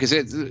 can we? Because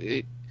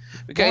we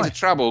get into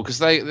trouble because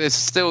there's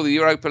still the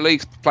Europa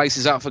League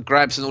places up for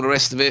grabs and all the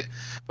rest of it.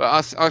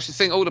 But I should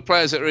think all the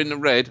players that are in the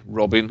red,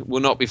 Robin,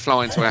 will not be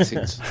flying to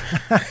Athens.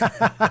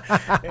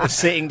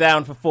 Sitting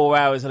down for 4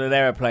 hours on an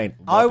aeroplane.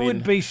 Robin. I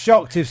would be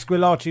shocked if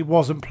Squillaci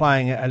wasn't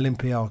playing at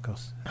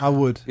Olympiacos. I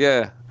would.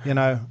 Yeah.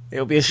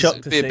 It'll be a shock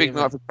to see. It'll be a big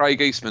night for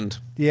Craig Eastman.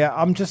 Yeah,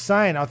 I'm just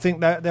saying, I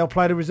think that they'll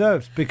play the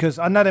reserves because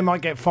I know they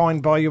might get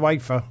fined by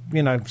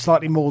UEFA,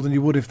 slightly more than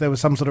you would if there was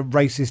some sort of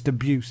racist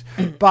abuse.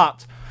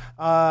 But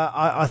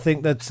I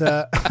think that,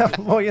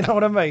 well, you know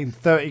what I mean?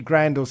 30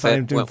 grand or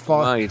something. Doing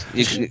 2,000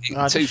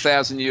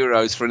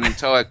 euros for an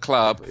entire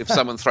club if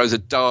someone throws a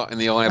dart in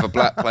the eye of a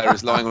black player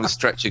who's lying on a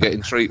stretcher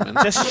getting treatment.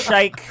 Just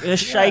shake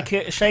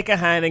a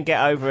hand and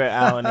get over it,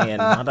 Al, in the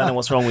end. I don't know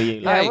what's wrong with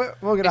you. Hey,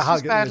 we're going to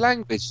hug it. It's bad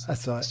language.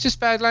 That's right. It's just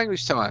bad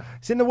language time.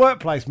 It's in the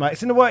workplace,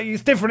 mate.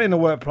 It's different in the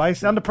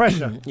workplace, under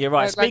pressure. You're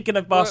right. Speaking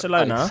of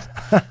Barcelona,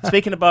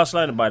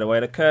 by the way,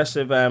 the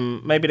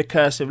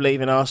curse of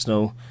leaving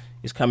Arsenal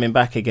is coming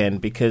back again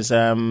because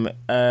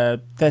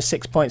they're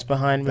 6 points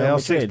behind Real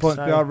Madrid. They are 6 points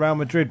behind Real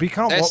Madrid. But you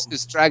can't.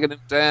 It's dragging them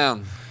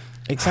down.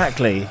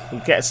 Exactly. He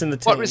gets in the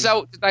team. What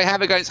result did they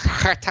have against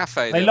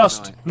Getafe? They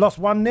lost.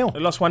 Lost 1-0. They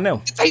lost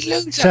 1-0. Did they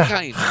lose that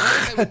game?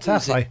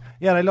 Getafe.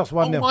 Yeah, they lost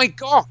 1-0. Oh my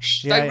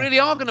gosh. They really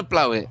are going to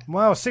blow it.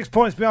 Well, 6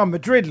 points behind.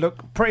 Madrid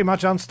look pretty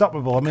much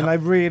unstoppable. I mean, they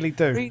really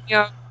do.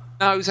 Mourinho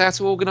knows how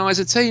to organise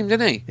a team,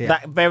 doesn't he? Yeah.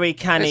 That very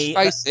canny...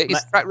 Let's face it,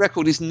 his track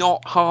record is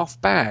not half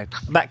bad.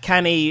 That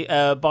canny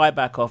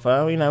buyback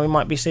offer, we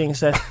might be seeing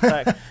Seth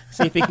back.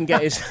 See if he can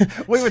get his...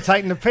 We were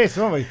taking the piss,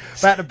 weren't we?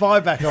 About the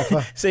buyback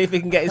offer. See if he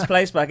can get his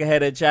place back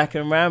ahead of Jack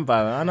and Rambo.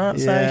 I know.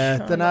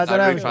 Don't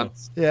know.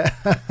 Yeah.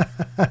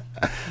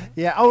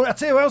 Yeah. Oh, I'll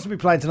tell you who else will be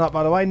playing tonight,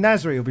 by the way.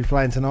 Nasri will be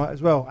playing tonight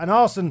as well. And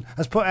Arsene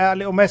has put out a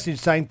little message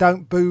saying,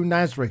 don't boo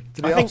Nasri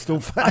to the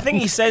Arsenal fans. I think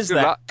he says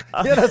that.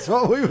 Yeah, that's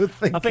what we were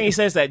thinking. I think he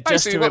says that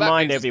just to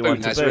remind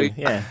everyone to boo.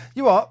 Yeah.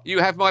 You what? You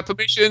have my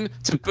permission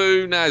to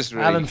boo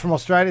Nasri. Alan from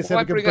Australia said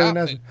we could boo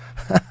Nasri.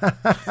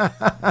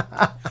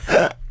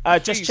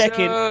 Just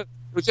checking.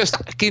 We're just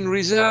in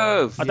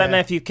reserve. I don't know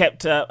if you've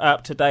kept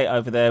up to date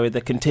over there with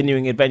the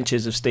continuing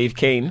adventures of Steve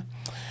Keane.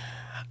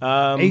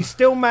 He's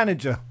still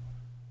manager.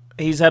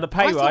 He's had a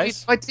pay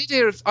rise. I did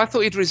hear. I thought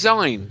he'd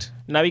resigned.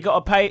 No, he got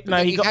a pay.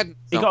 No, he got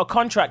a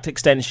contract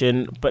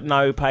extension, but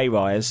no pay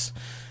rise.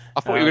 I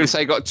thought you were going to say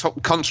he got a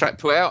top contract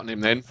put out on him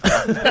then.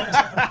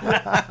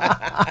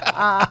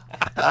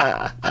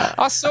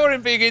 I saw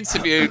him being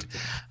interviewed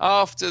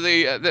after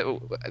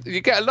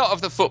you get a lot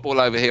of the football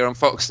over here on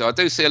Foxtel. I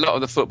do see a lot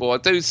of the football. I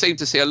do seem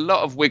to see a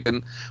lot of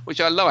Wigan, which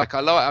I like.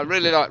 I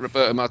really like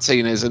Roberto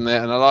Martinez and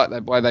I like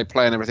the way they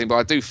play and everything, but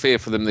I do fear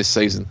for them this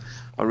season.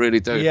 I really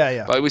do.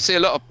 Yeah. But we see a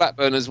lot of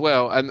Blackburn as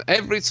well. And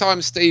every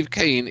time Steve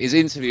Keane is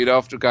interviewed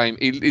after a game,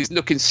 he's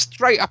looking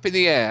straight up in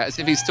the air as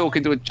if he's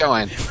talking to a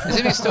giant, as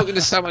if he's talking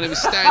to someone who's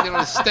standing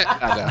on a step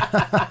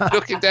ladder,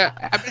 looking down.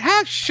 I mean,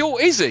 how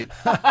short is he?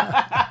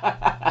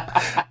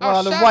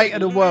 Well, the weight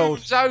of the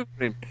world. Over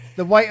him.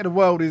 The weight of the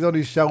world is on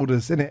his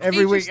shoulders, isn't it?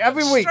 Every week.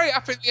 Straight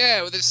up in the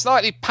air with a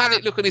slightly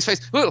panicked look on his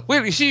face. Well,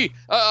 where is she?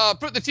 I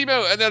put the team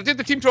out and I did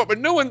the team talk, but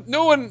no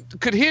one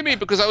could hear me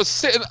because I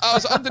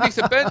was underneath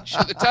a bench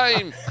at the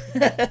time.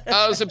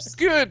 I was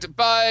obscured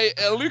by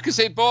a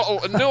Lucasade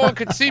bottle and no one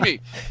could see me.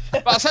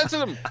 But I said to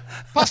them,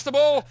 pass the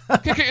ball,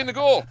 kick it in the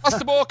goal. Pass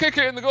the ball, kick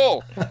it in the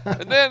goal.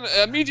 And then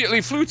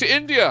immediately flew to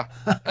India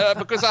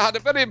because I had a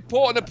very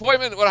important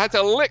appointment where I had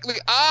to lick the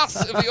arse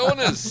of the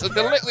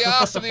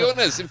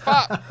owners. In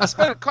fact, I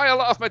spent quite a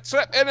lot of my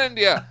trip in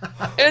India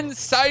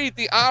inside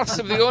the arse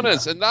of the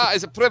owners, and that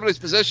is a privileged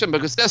position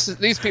because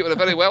these people are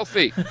very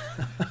wealthy.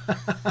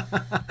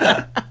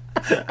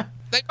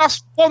 They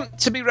must want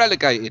to be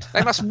relegated.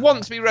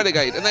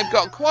 And they've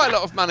got quite a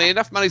lot of money,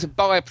 enough money to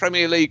buy a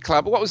Premier League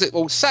club. What was it?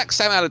 Well, sack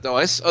Sam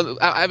Allardyce,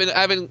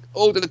 having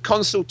ordered a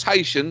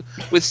consultation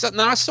with...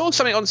 Now, I saw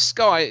something on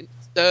Sky,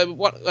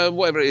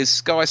 whatever it is,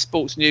 Sky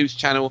Sports News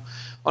Channel,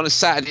 on a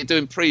Saturday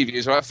doing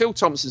previews, right? Phil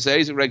Thompson's there.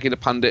 He's a regular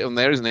pundit on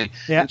there, isn't he?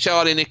 Yeah. And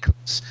Charlie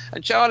Nicholas.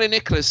 And Charlie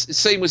Nicholas, it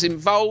seemed, was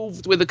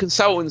involved with a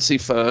consultancy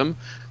firm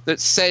that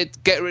said,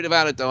 get rid of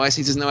Allardyce,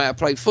 he doesn't know how to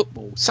play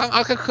football. So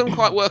I couldn't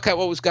quite work out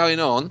what was going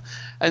on.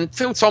 And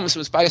Phil Thompson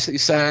was basically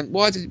saying,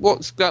 what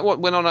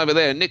went on over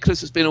there? And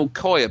Nicholas has been all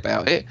coy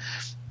about it.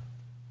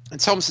 And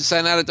Thompson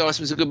saying Allardyce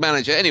was a good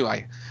manager.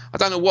 Anyway, I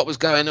don't know what was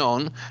going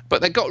on,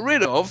 but they got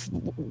rid of...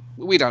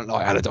 We don't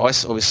like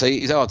Allardyce,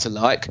 obviously. He's hard to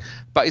like,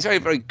 but he's very,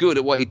 very good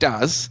at what he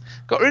does.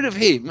 Got rid of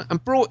him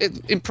and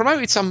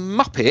promoted some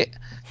muppet.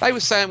 They were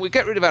saying, we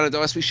get rid of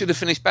Allardyce, we should have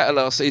finished better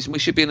last season, we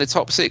should be in the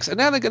top 6. And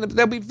now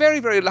they'll be very,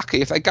 very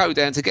lucky if they go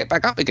down to get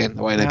back up again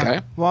the way they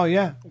go. Well,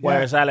 yeah.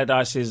 Whereas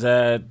Allardyce is...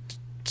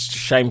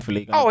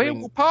 shamefully he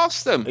will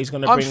pass them. He's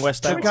going to bring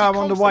West Ham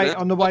on the way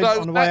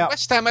up.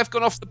 West Ham have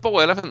gone off the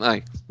boil, haven't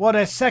they? Well,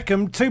 they're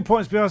second, 2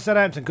 points behind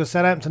Southampton because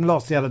Southampton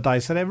lost the other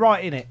day, so they're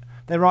right in it.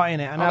 And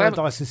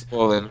Allardyce is...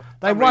 Well, then.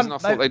 I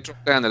thought they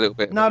dropped down a little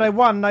bit. No, they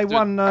won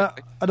at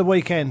the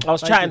weekend. I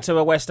was chatting to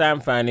a West Ham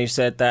fan who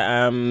said that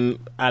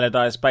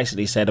Allardyce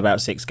basically said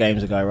about 6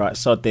 games ago, right,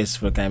 sod this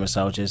for a game of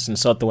soldiers and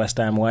sod the West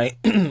Ham way.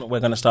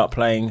 We're going to start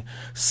playing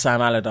Sam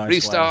Allardyce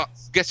restart. way.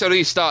 Get a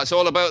restart. It's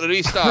all about the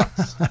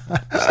restarts.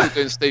 Still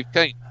doing Steve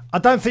Keane. I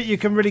don't think you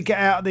can really get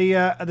out of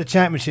the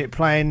Championship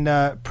playing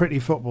pretty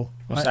football.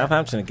 Well,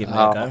 Southampton are giving it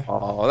a go.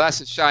 Oh,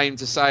 that's a shame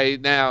to say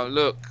now.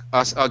 Look,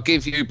 I'll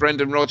give you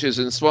Brendan Rodgers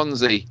and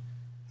Swansea.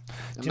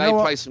 And they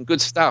play some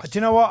good stuff. Do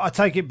you know what? I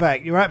take it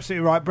back. You're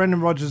absolutely right. Brendan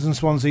Rodgers and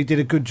Swansea did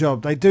a good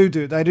job. They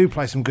do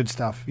play some good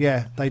stuff.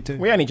 Yeah, they do.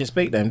 We only just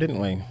beat them, didn't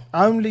we?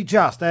 Only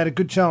just. They had a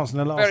good chance in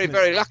the last minute.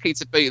 Very lucky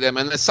to beat them.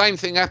 And the same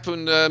thing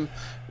happened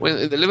when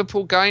in the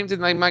Liverpool game.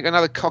 Didn't they make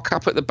another cock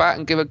up at the bat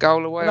and give a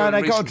goal away? No,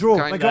 they got a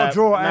draw. They got a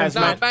draw.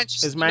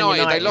 Manchester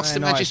United. They lost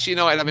to Manchester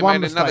United, having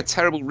made another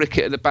terrible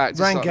ricket at the back.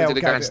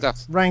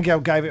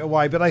 Rangel gave it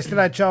away, but they still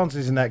had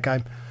chances in that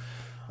game.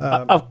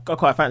 I've got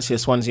quite fancy a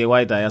Swansea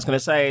away day. I was going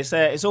to say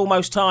it's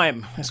almost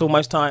time. It's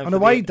almost time. An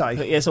away day?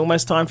 Yeah, it's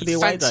almost time for the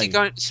away day. Fancy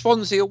going to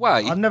Swansea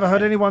away? I've never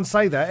heard anyone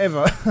say that,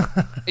 ever.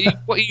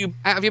 What are you,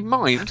 out of your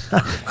mind?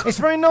 It's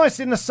very nice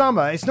in the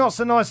summer. It's not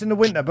so nice in the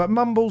winter, but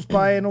Mumbles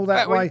Bay and all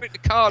that way. We went to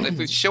Cardiff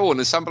with Sean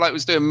and some bloke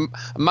was doing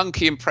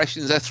monkey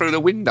impressions there through the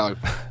window.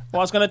 Well, I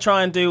was going to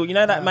try and do,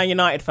 that Man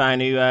United fan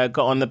who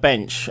got on the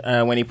bench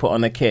when he put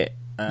on the kit.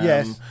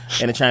 Yes.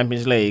 In the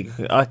Champions League.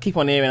 I keep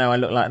on hearing how I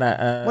look like that.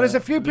 Well, there's a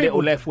few people.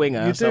 Little left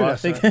winger. So I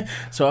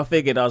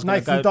figured I was going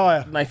to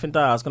go. Nathan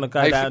Dyer. I was going to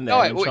go down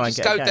there and try and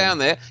get a game. Just go down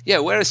there. Yeah,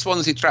 wear a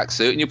Swansea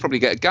tracksuit and you'll probably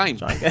get a game.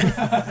 Is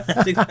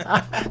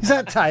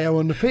that Teo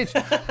on the pitch?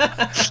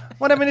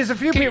 Well, I mean, there's a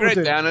few people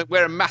do. Down and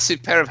wear a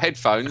massive pair of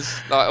headphones,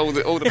 like all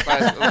the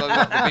players, all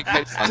the big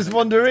headphones. Just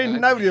wander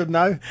in. Nobody would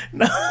know.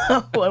 No,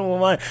 I've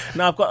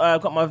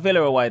got my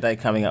Villa away day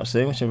coming up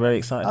soon, which I'm very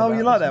excited about. Oh,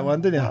 you like that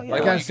one, didn't you? Oh,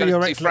 yeah. Go and see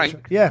your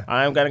Frank. Yeah,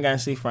 I am going to go and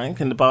see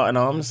Frank in the Barton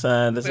Arms.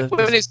 When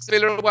is the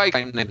Villa away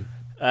game then?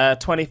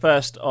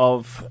 21st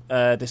of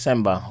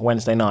December,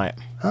 Wednesday night.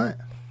 All right.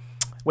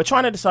 We're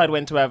trying to decide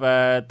when to have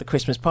the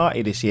Christmas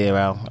party this year,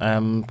 Al,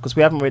 because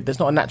we haven't. There's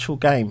not a natural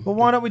game. Well,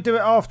 why don't we do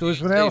it afterwards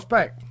when Al's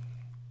back?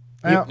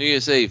 New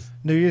Year's Eve.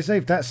 New Year's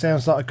Eve. That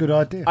sounds like a good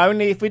idea.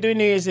 Only if we do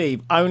New Year's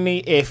Eve. Only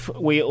if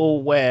we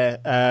all wear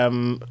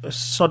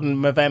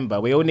sodden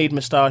November. We all need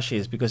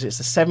moustaches because it's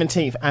the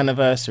 17th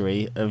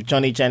anniversary of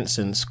Johnny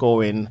Jensen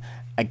scoring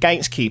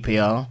against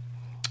QPR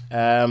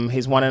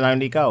his one and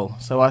only goal.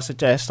 So I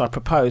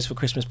propose for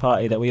Christmas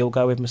party that we all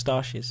go with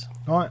moustaches.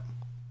 All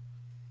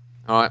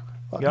right.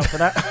 You up for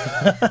that?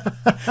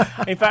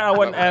 In fact, I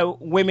want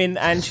women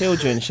and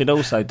children should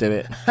also do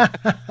it.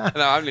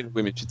 No, only the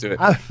women should do it.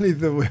 Only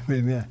the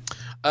women, yeah.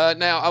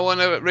 Now, I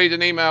want to read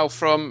an email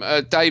from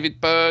David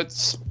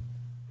Birds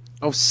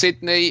of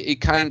Sydney. He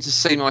came to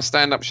see my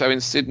stand-up show in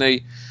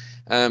Sydney.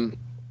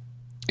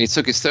 He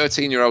took his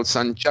 13-year-old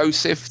son,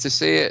 Joseph, to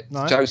see it.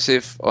 Nice.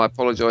 Joseph, I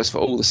apologise for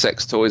all the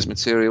sex toys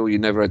material. You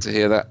never had to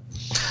hear that.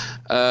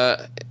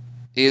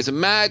 He is a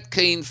mad,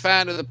 keen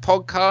fan of the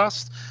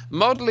podcast.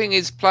 Modelling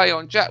his play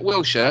on Jack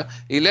Wilshere,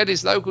 he led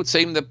his local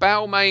team, the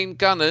Balmain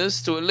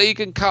Gunners, to a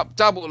League and Cup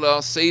double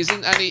last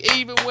season, and he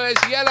even wears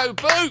yellow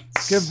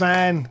boots. Good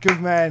man.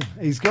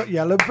 He's got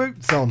yellow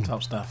boots on.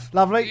 Top stuff.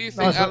 Lovely. Do you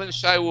think Alan's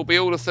show will be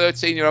all a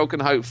 13-year-old can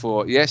hope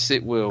for? Yes,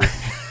 it will.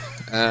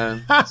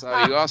 So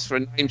you asked for a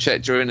name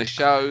check during the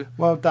show.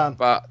 Well done.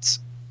 But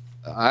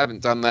I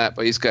haven't done that,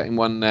 but he's getting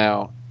one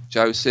now.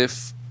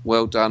 Joseph,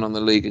 well done on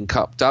the League and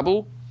Cup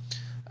double.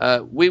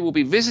 We will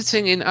be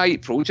visiting in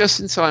April, just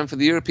in time for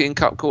the European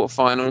Cup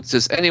quarter-final.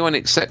 Does anyone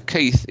except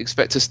Keith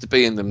expect us to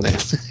be in them then?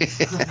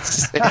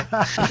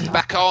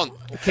 Back on,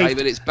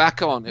 David. It's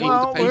back on. He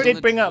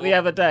did bring up the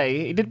other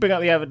day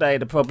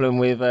the problem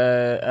with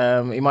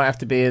he might have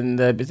to be in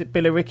the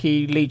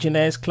Billericay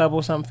Legionnaires Club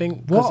or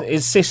something. Because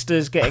his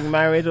sister's getting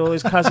married or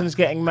his cousin's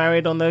getting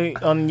married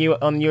on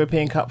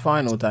European Cup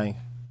final day.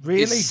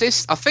 Really?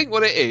 I think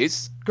what it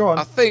is. Go on.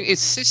 I think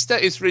his sister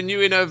is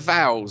renewing her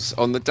vows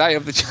on the day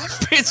of the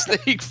Champions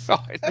League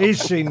final.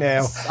 Is she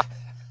now?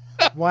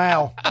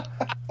 Wow.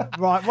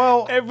 Right,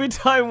 well... Every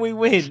time we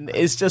win,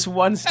 it's just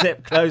one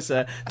step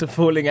closer to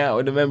falling out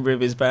with a member of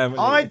his family.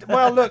 He's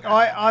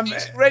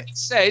already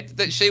said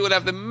that she would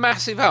have the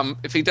massive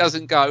hump if he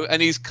doesn't go,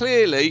 and he's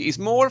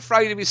more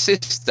afraid of his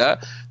sister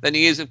than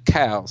he is of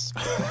cows.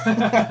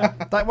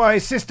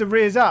 His sister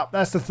rears up,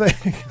 that's the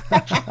thing.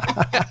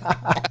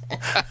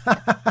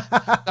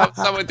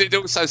 Someone did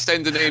also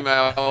send an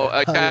email.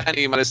 Can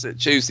email us at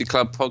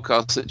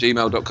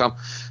tuesdayclubpodcast@gmail.com.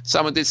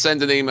 Someone did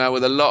send an email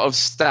with a lot of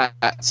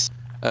stats.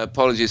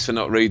 Apologies for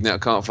not reading it. I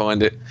can't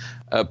find it.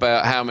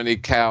 About how many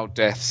cow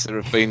deaths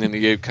there have been in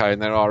the UK,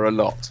 and there are a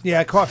lot.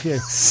 Yeah, quite a few.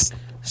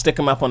 Stick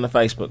them up on the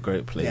Facebook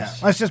group, please. Yeah.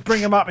 Let's just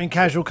bring them up in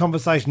casual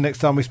conversation next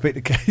time we speak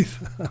to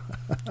Keith.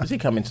 Is he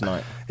coming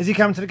tonight? Is he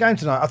coming to the game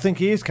tonight? I think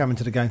he is coming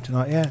to the game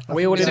tonight, yeah.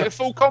 Is it a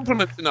full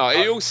complement tonight?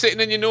 Are you all sitting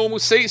in your normal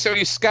seats or are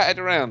you scattered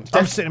around?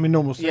 I'm sitting in my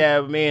normal seat.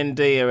 Yeah, me and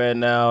Dee are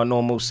in our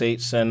normal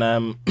seats and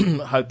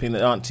hoping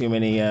there aren't too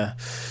many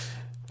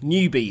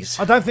newbies.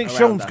 I don't think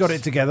Sean's got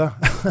it together.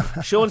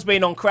 Sean's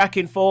been on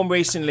cracking form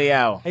recently,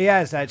 Al. He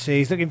has, actually.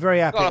 He's looking very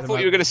happy. I thought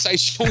you were going to say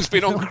Sean's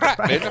been on crack,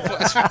 then.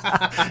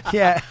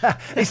 Yeah.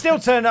 He's still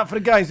turned up for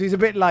the games. So he's a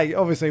bit late,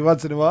 obviously,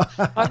 once in a while.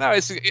 I know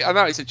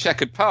it's a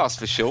checkered pass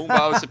for Sean, but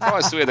I was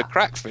surprised to hear the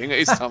crack thing at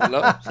his time of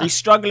life. He's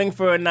struggling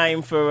for a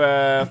name for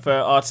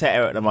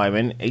Arteta at the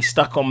moment. He's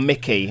stuck on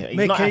Mickey.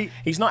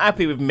 He's not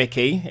happy with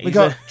Mickey. We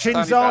got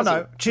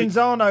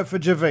Chinzano for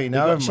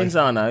Jovino.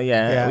 Chinzano,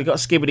 yeah. We got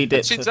Skibbity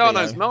Dip.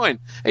 Chinzano's mine.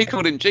 He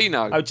called him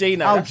Gino. Oh,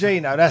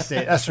 Gino. That's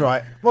it. That's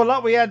right. Well,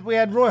 like we had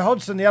Roy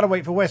Hodgson the other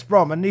week for West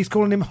Brom, and he's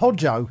calling him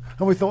Hodjo,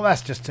 and we thought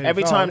that's just too.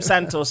 Every time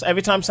Santos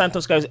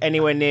goes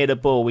anywhere near the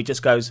ball, we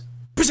just goes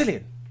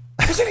Brazilian.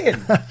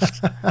 Brazilian.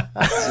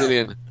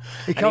 Brazilian.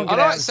 I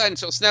like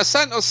Santos. Now,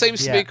 Santos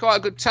seems to be quite a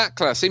good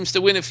tackler. Seems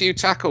to win a few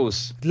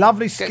tackles.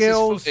 Lovely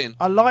skills.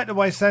 I like the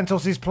way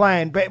Santos is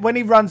playing. But when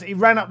he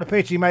ran up the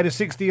pitch, he made a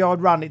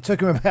 60-yard run. It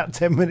took him about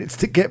 10 minutes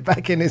to get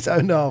back in his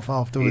own half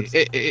afterwards.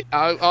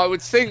 I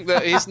would think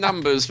that his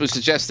numbers would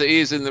suggest that he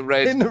is in the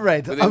red. In the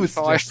red.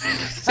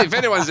 If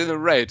anyone's in the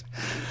red...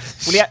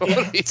 Well,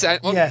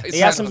 he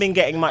hasn't been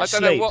getting much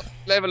sleep. I don't know what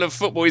level of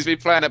football he's been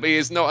playing at, but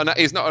he's not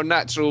a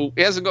natural.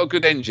 He hasn't got a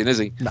good engine, has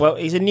he? No. Well,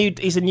 he's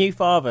a new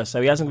father, so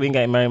he hasn't been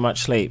getting very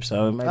much sleep.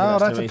 So maybe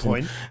that's the reason.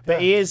 Point.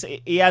 But he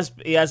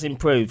has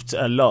improved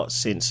a lot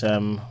since.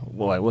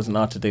 Well, it wasn't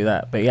hard to do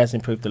that, but he has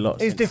improved a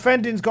lot. His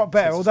defending's got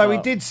better, although he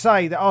did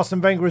say that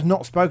Arsene Wenger has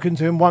not spoken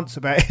to him once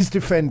about his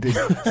defending.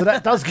 So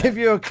that does give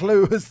you a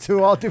clue as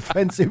to our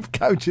defensive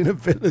coaching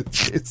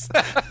abilities.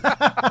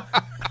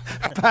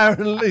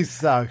 Apparently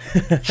so.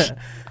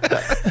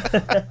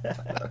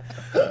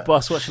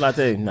 Boss, what shall I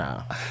do?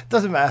 No.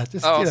 Doesn't matter.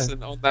 Just,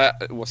 on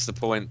that, what's the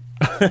point?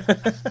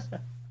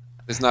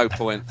 There's no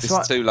point.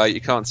 It's too late.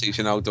 You can't teach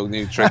an old dog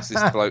new tricks.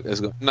 This bloke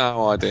has got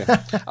no idea.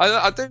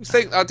 I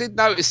did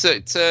notice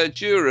that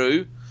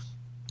Giroud,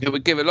 who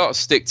would give a lot of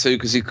stick to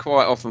because he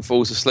quite often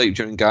falls asleep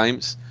during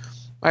games,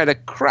 had a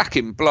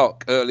cracking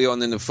block early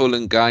on in the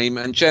Fulham game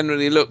and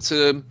generally looked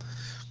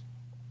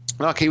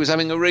like he was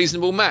having a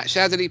reasonable match.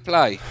 How did he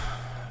play?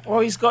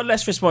 Well, he's got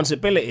less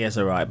responsibility as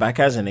a right back,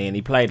 hasn't he? And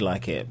he played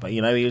like it. But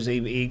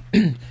he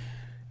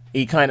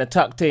kind of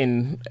tucked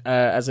in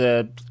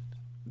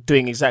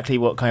doing exactly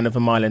what kind of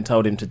Vermaelen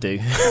told him to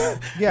do.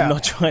 Yeah,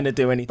 not trying to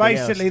do anything.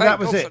 Basically, else. that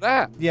was it.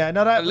 Yeah,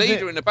 no, that was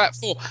leader in the back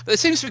four. But there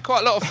seems to be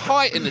quite a lot of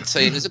height in the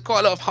team. There's quite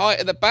a lot of height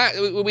at the back.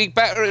 Were we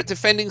better at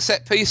defending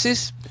set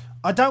pieces?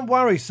 I don't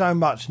worry so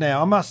much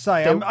now. I must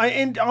say,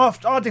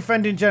 after our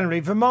defending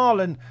generally,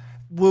 Vermaelen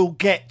will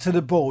get to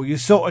the ball. You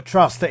sort of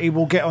trust that he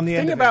will get on the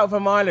end of it. The thing about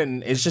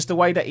Vermaelen is just the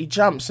way that he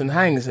jumps and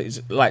hangs.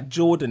 It's like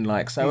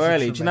Jordan-like so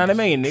early. Do you know what I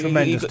mean?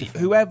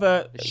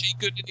 Whoever... Is she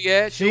good in the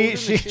air, Jordan?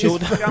 She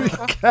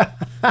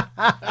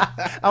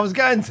I was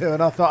going to,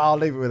 and I thought I'll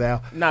leave it with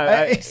Al. No,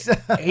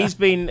 his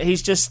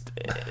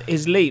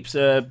leaps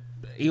are...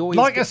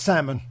 a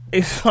salmon.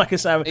 It's like a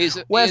salmon.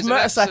 Whereas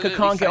Mertesacker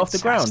can't get off the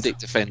ground. Fantastic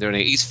defender, isn't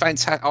he? He's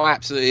fantastic. I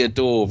absolutely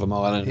adore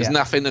Vermaelen. There's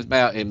nothing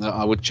about him that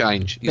I would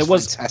change. He's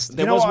fantastic.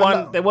 There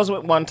was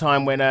one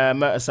time when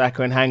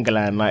Mertesacker and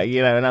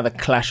Hangeland, another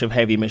clash of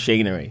heavy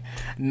machinery.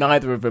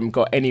 Neither of them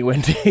got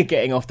anywhere near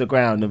getting off the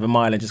ground, and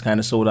Vermaelen just kind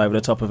of soared over the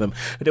top of them.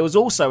 But there was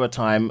also a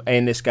time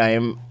in this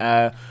game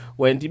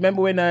when, do you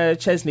remember when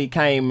Chesney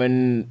came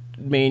and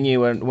me and you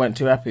weren't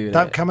too happy with it?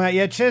 Don't come out.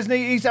 Yeah,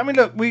 Chesney,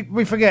 look,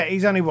 we forget,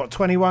 he's only,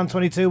 21,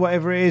 22,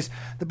 whatever it is.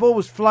 The ball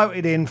was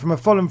floated in from a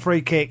Fulham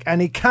free kick,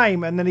 and he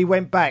came and then he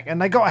went back,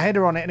 and they got a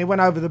header on it, and it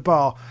went over the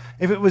bar.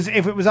 If it was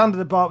under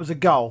the bar, it was a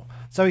goal.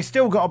 So he's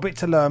still got a bit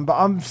to learn, but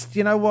I'm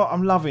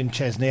loving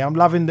Chesney. I'm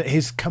loving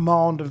his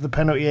command of the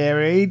penalty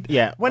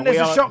area. When there's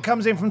a shot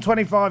comes in from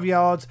 25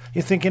 yards,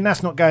 you're thinking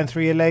that's not going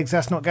through your legs,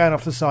 that's not going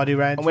off the side of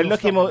your hands. And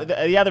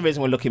the other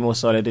reason we're looking more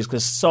solid is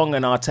because Song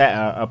and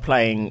Arteta are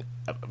playing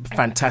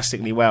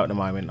fantastically well at the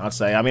moment, I'd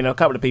say. I mean, a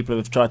couple of people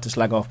have tried to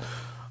slag off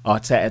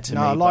Arteta to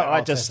me,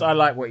 I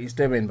like what he's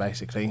doing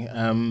basically.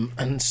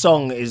 And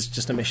Song is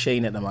just a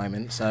machine at the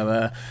moment.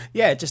 So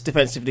just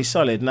defensively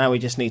solid. Now we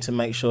just need to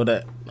make sure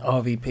that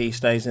RVP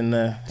stays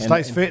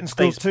stays fit and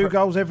scores 2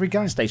 goals every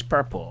game. Stays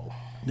purple.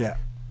 Yeah.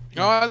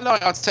 I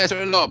like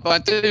Arteta a lot, but I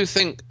do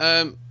think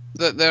that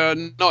there are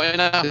not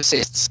enough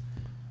assists.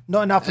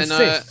 Not enough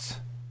assists.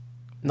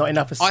 Not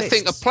enough assists. I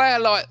think a player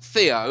like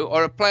Theo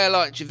or a player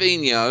like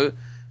Gervinho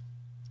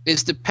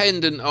is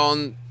dependent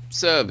on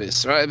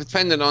service, right?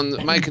 Dependent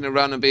on making a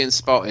run and being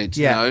spotted,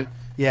 you know?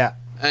 Yeah.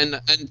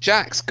 And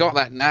Jack's got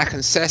that knack,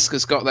 and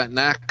Seska's got that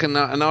knack, and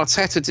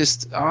Arteta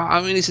just...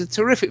 he's a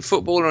terrific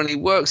footballer, and he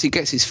works, he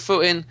gets his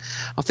foot in.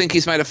 I think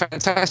he's made a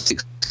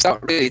fantastic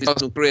start, really, his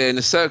Arsenal career in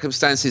the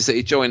circumstances that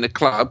he joined the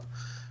club.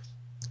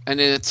 And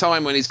in a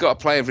time when he's got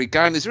to play every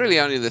game, there's really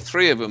only the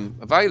 3 of them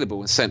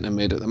available in centre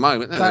mid at the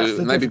moment.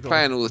 And they've been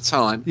playing all the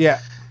time.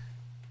 Yeah.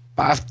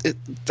 But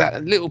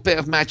that little bit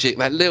of magic,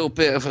 that little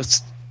bit of a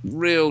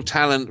real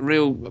talent,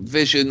 real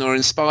vision or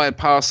inspired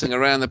passing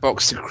around the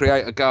box to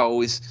create a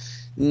goal is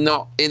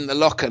not in the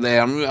locker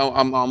there.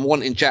 I'm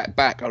wanting Jack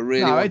back. I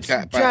really want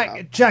Jack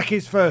back. Jack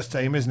is first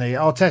team, isn't he?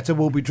 Arteta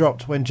will be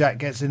dropped when Jack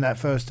gets in that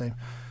first team.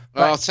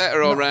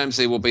 Arteta or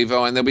Ramsey will be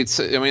fine. There'll be.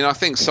 I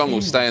think Song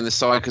will stay in the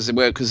side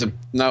because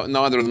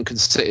neither of them can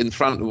sit in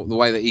front the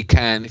way that he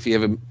can if he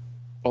ever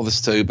bothers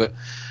to. But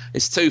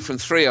it's 2 from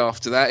 3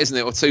 after that, isn't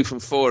it? Or 2 from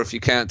 4 if you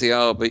count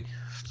Diaby.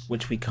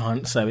 Which we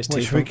can't, so it's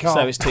 2 from 3.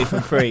 It's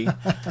Wilshere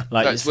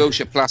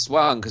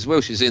 +1 because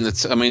Wilshere's in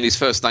his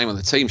first name on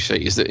the team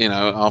sheet is that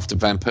after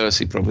Van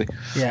Persie probably.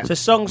 Yeah. So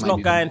Song's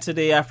not going to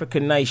the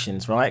African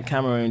nations, right?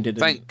 Cameroon didn't.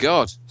 Thank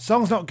God.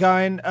 Song's not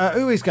going.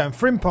 Who is going?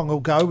 Frimpong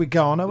will go with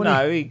Ghana.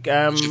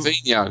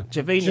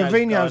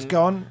 Gervinho's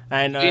gone.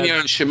 And Gervinho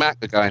and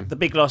Shamak are going. The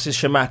big loss is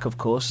Shamak, of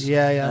course.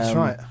 Yeah, that's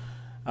right.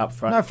 Up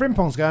front. No,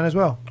 Frimpong's going as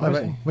well.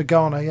 With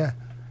Ghana, yeah.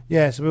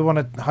 Yeah, so we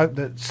want to hope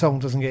that Song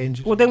doesn't get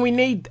injured. Well, then we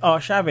need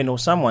Arshavin or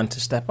someone to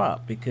step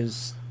up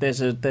because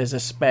there's a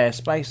spare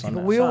space on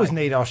that we side. always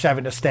need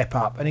Arshavin to step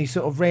up, and he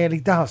sort of rarely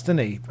does, doesn't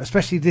he?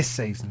 Especially this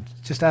season.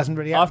 Just hasn't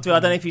really happened. I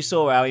don't know if you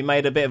saw how he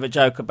made a bit of a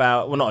joke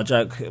about, well, not a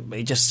joke,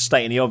 he just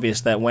stating the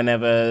obvious that when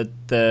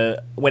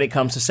it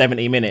comes to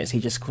 70 minutes, he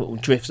just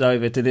drifts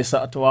over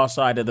to our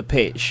side of the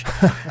pitch,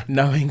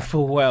 knowing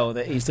full well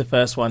that he's the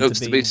first one to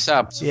be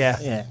subbed.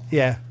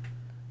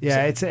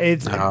 Yeah, it's.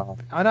 No,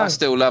 I know. I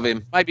still love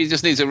him. Maybe he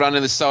just needs a run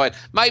in the side.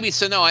 Maybe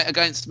tonight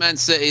against Man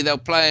City, they'll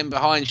play him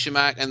behind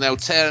Shamak and they'll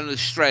tear him to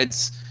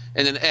shreds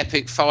in an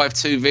epic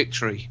 5-2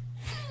 victory.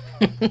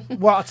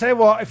 Well, I'll tell you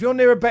what, if you're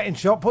near a betting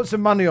shop, put some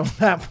money on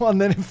that one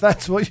then, if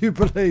that's what you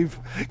believe,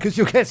 because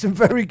you'll get some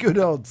very good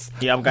odds.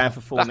 Yeah, I'm going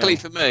for 4-0. Luckily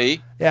for me,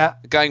 the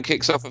game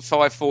kicks off at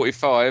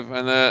 5:45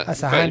 and the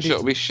betting shop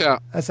will be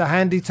shut. That's a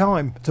handy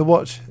time to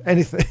watch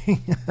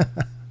anything.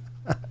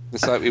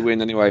 Let's hope we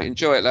win anyway.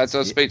 Enjoy it, lads.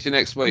 I'll speak to you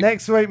next week.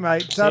 Next week,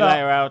 mate. See you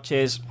later, Al.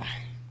 Cheers.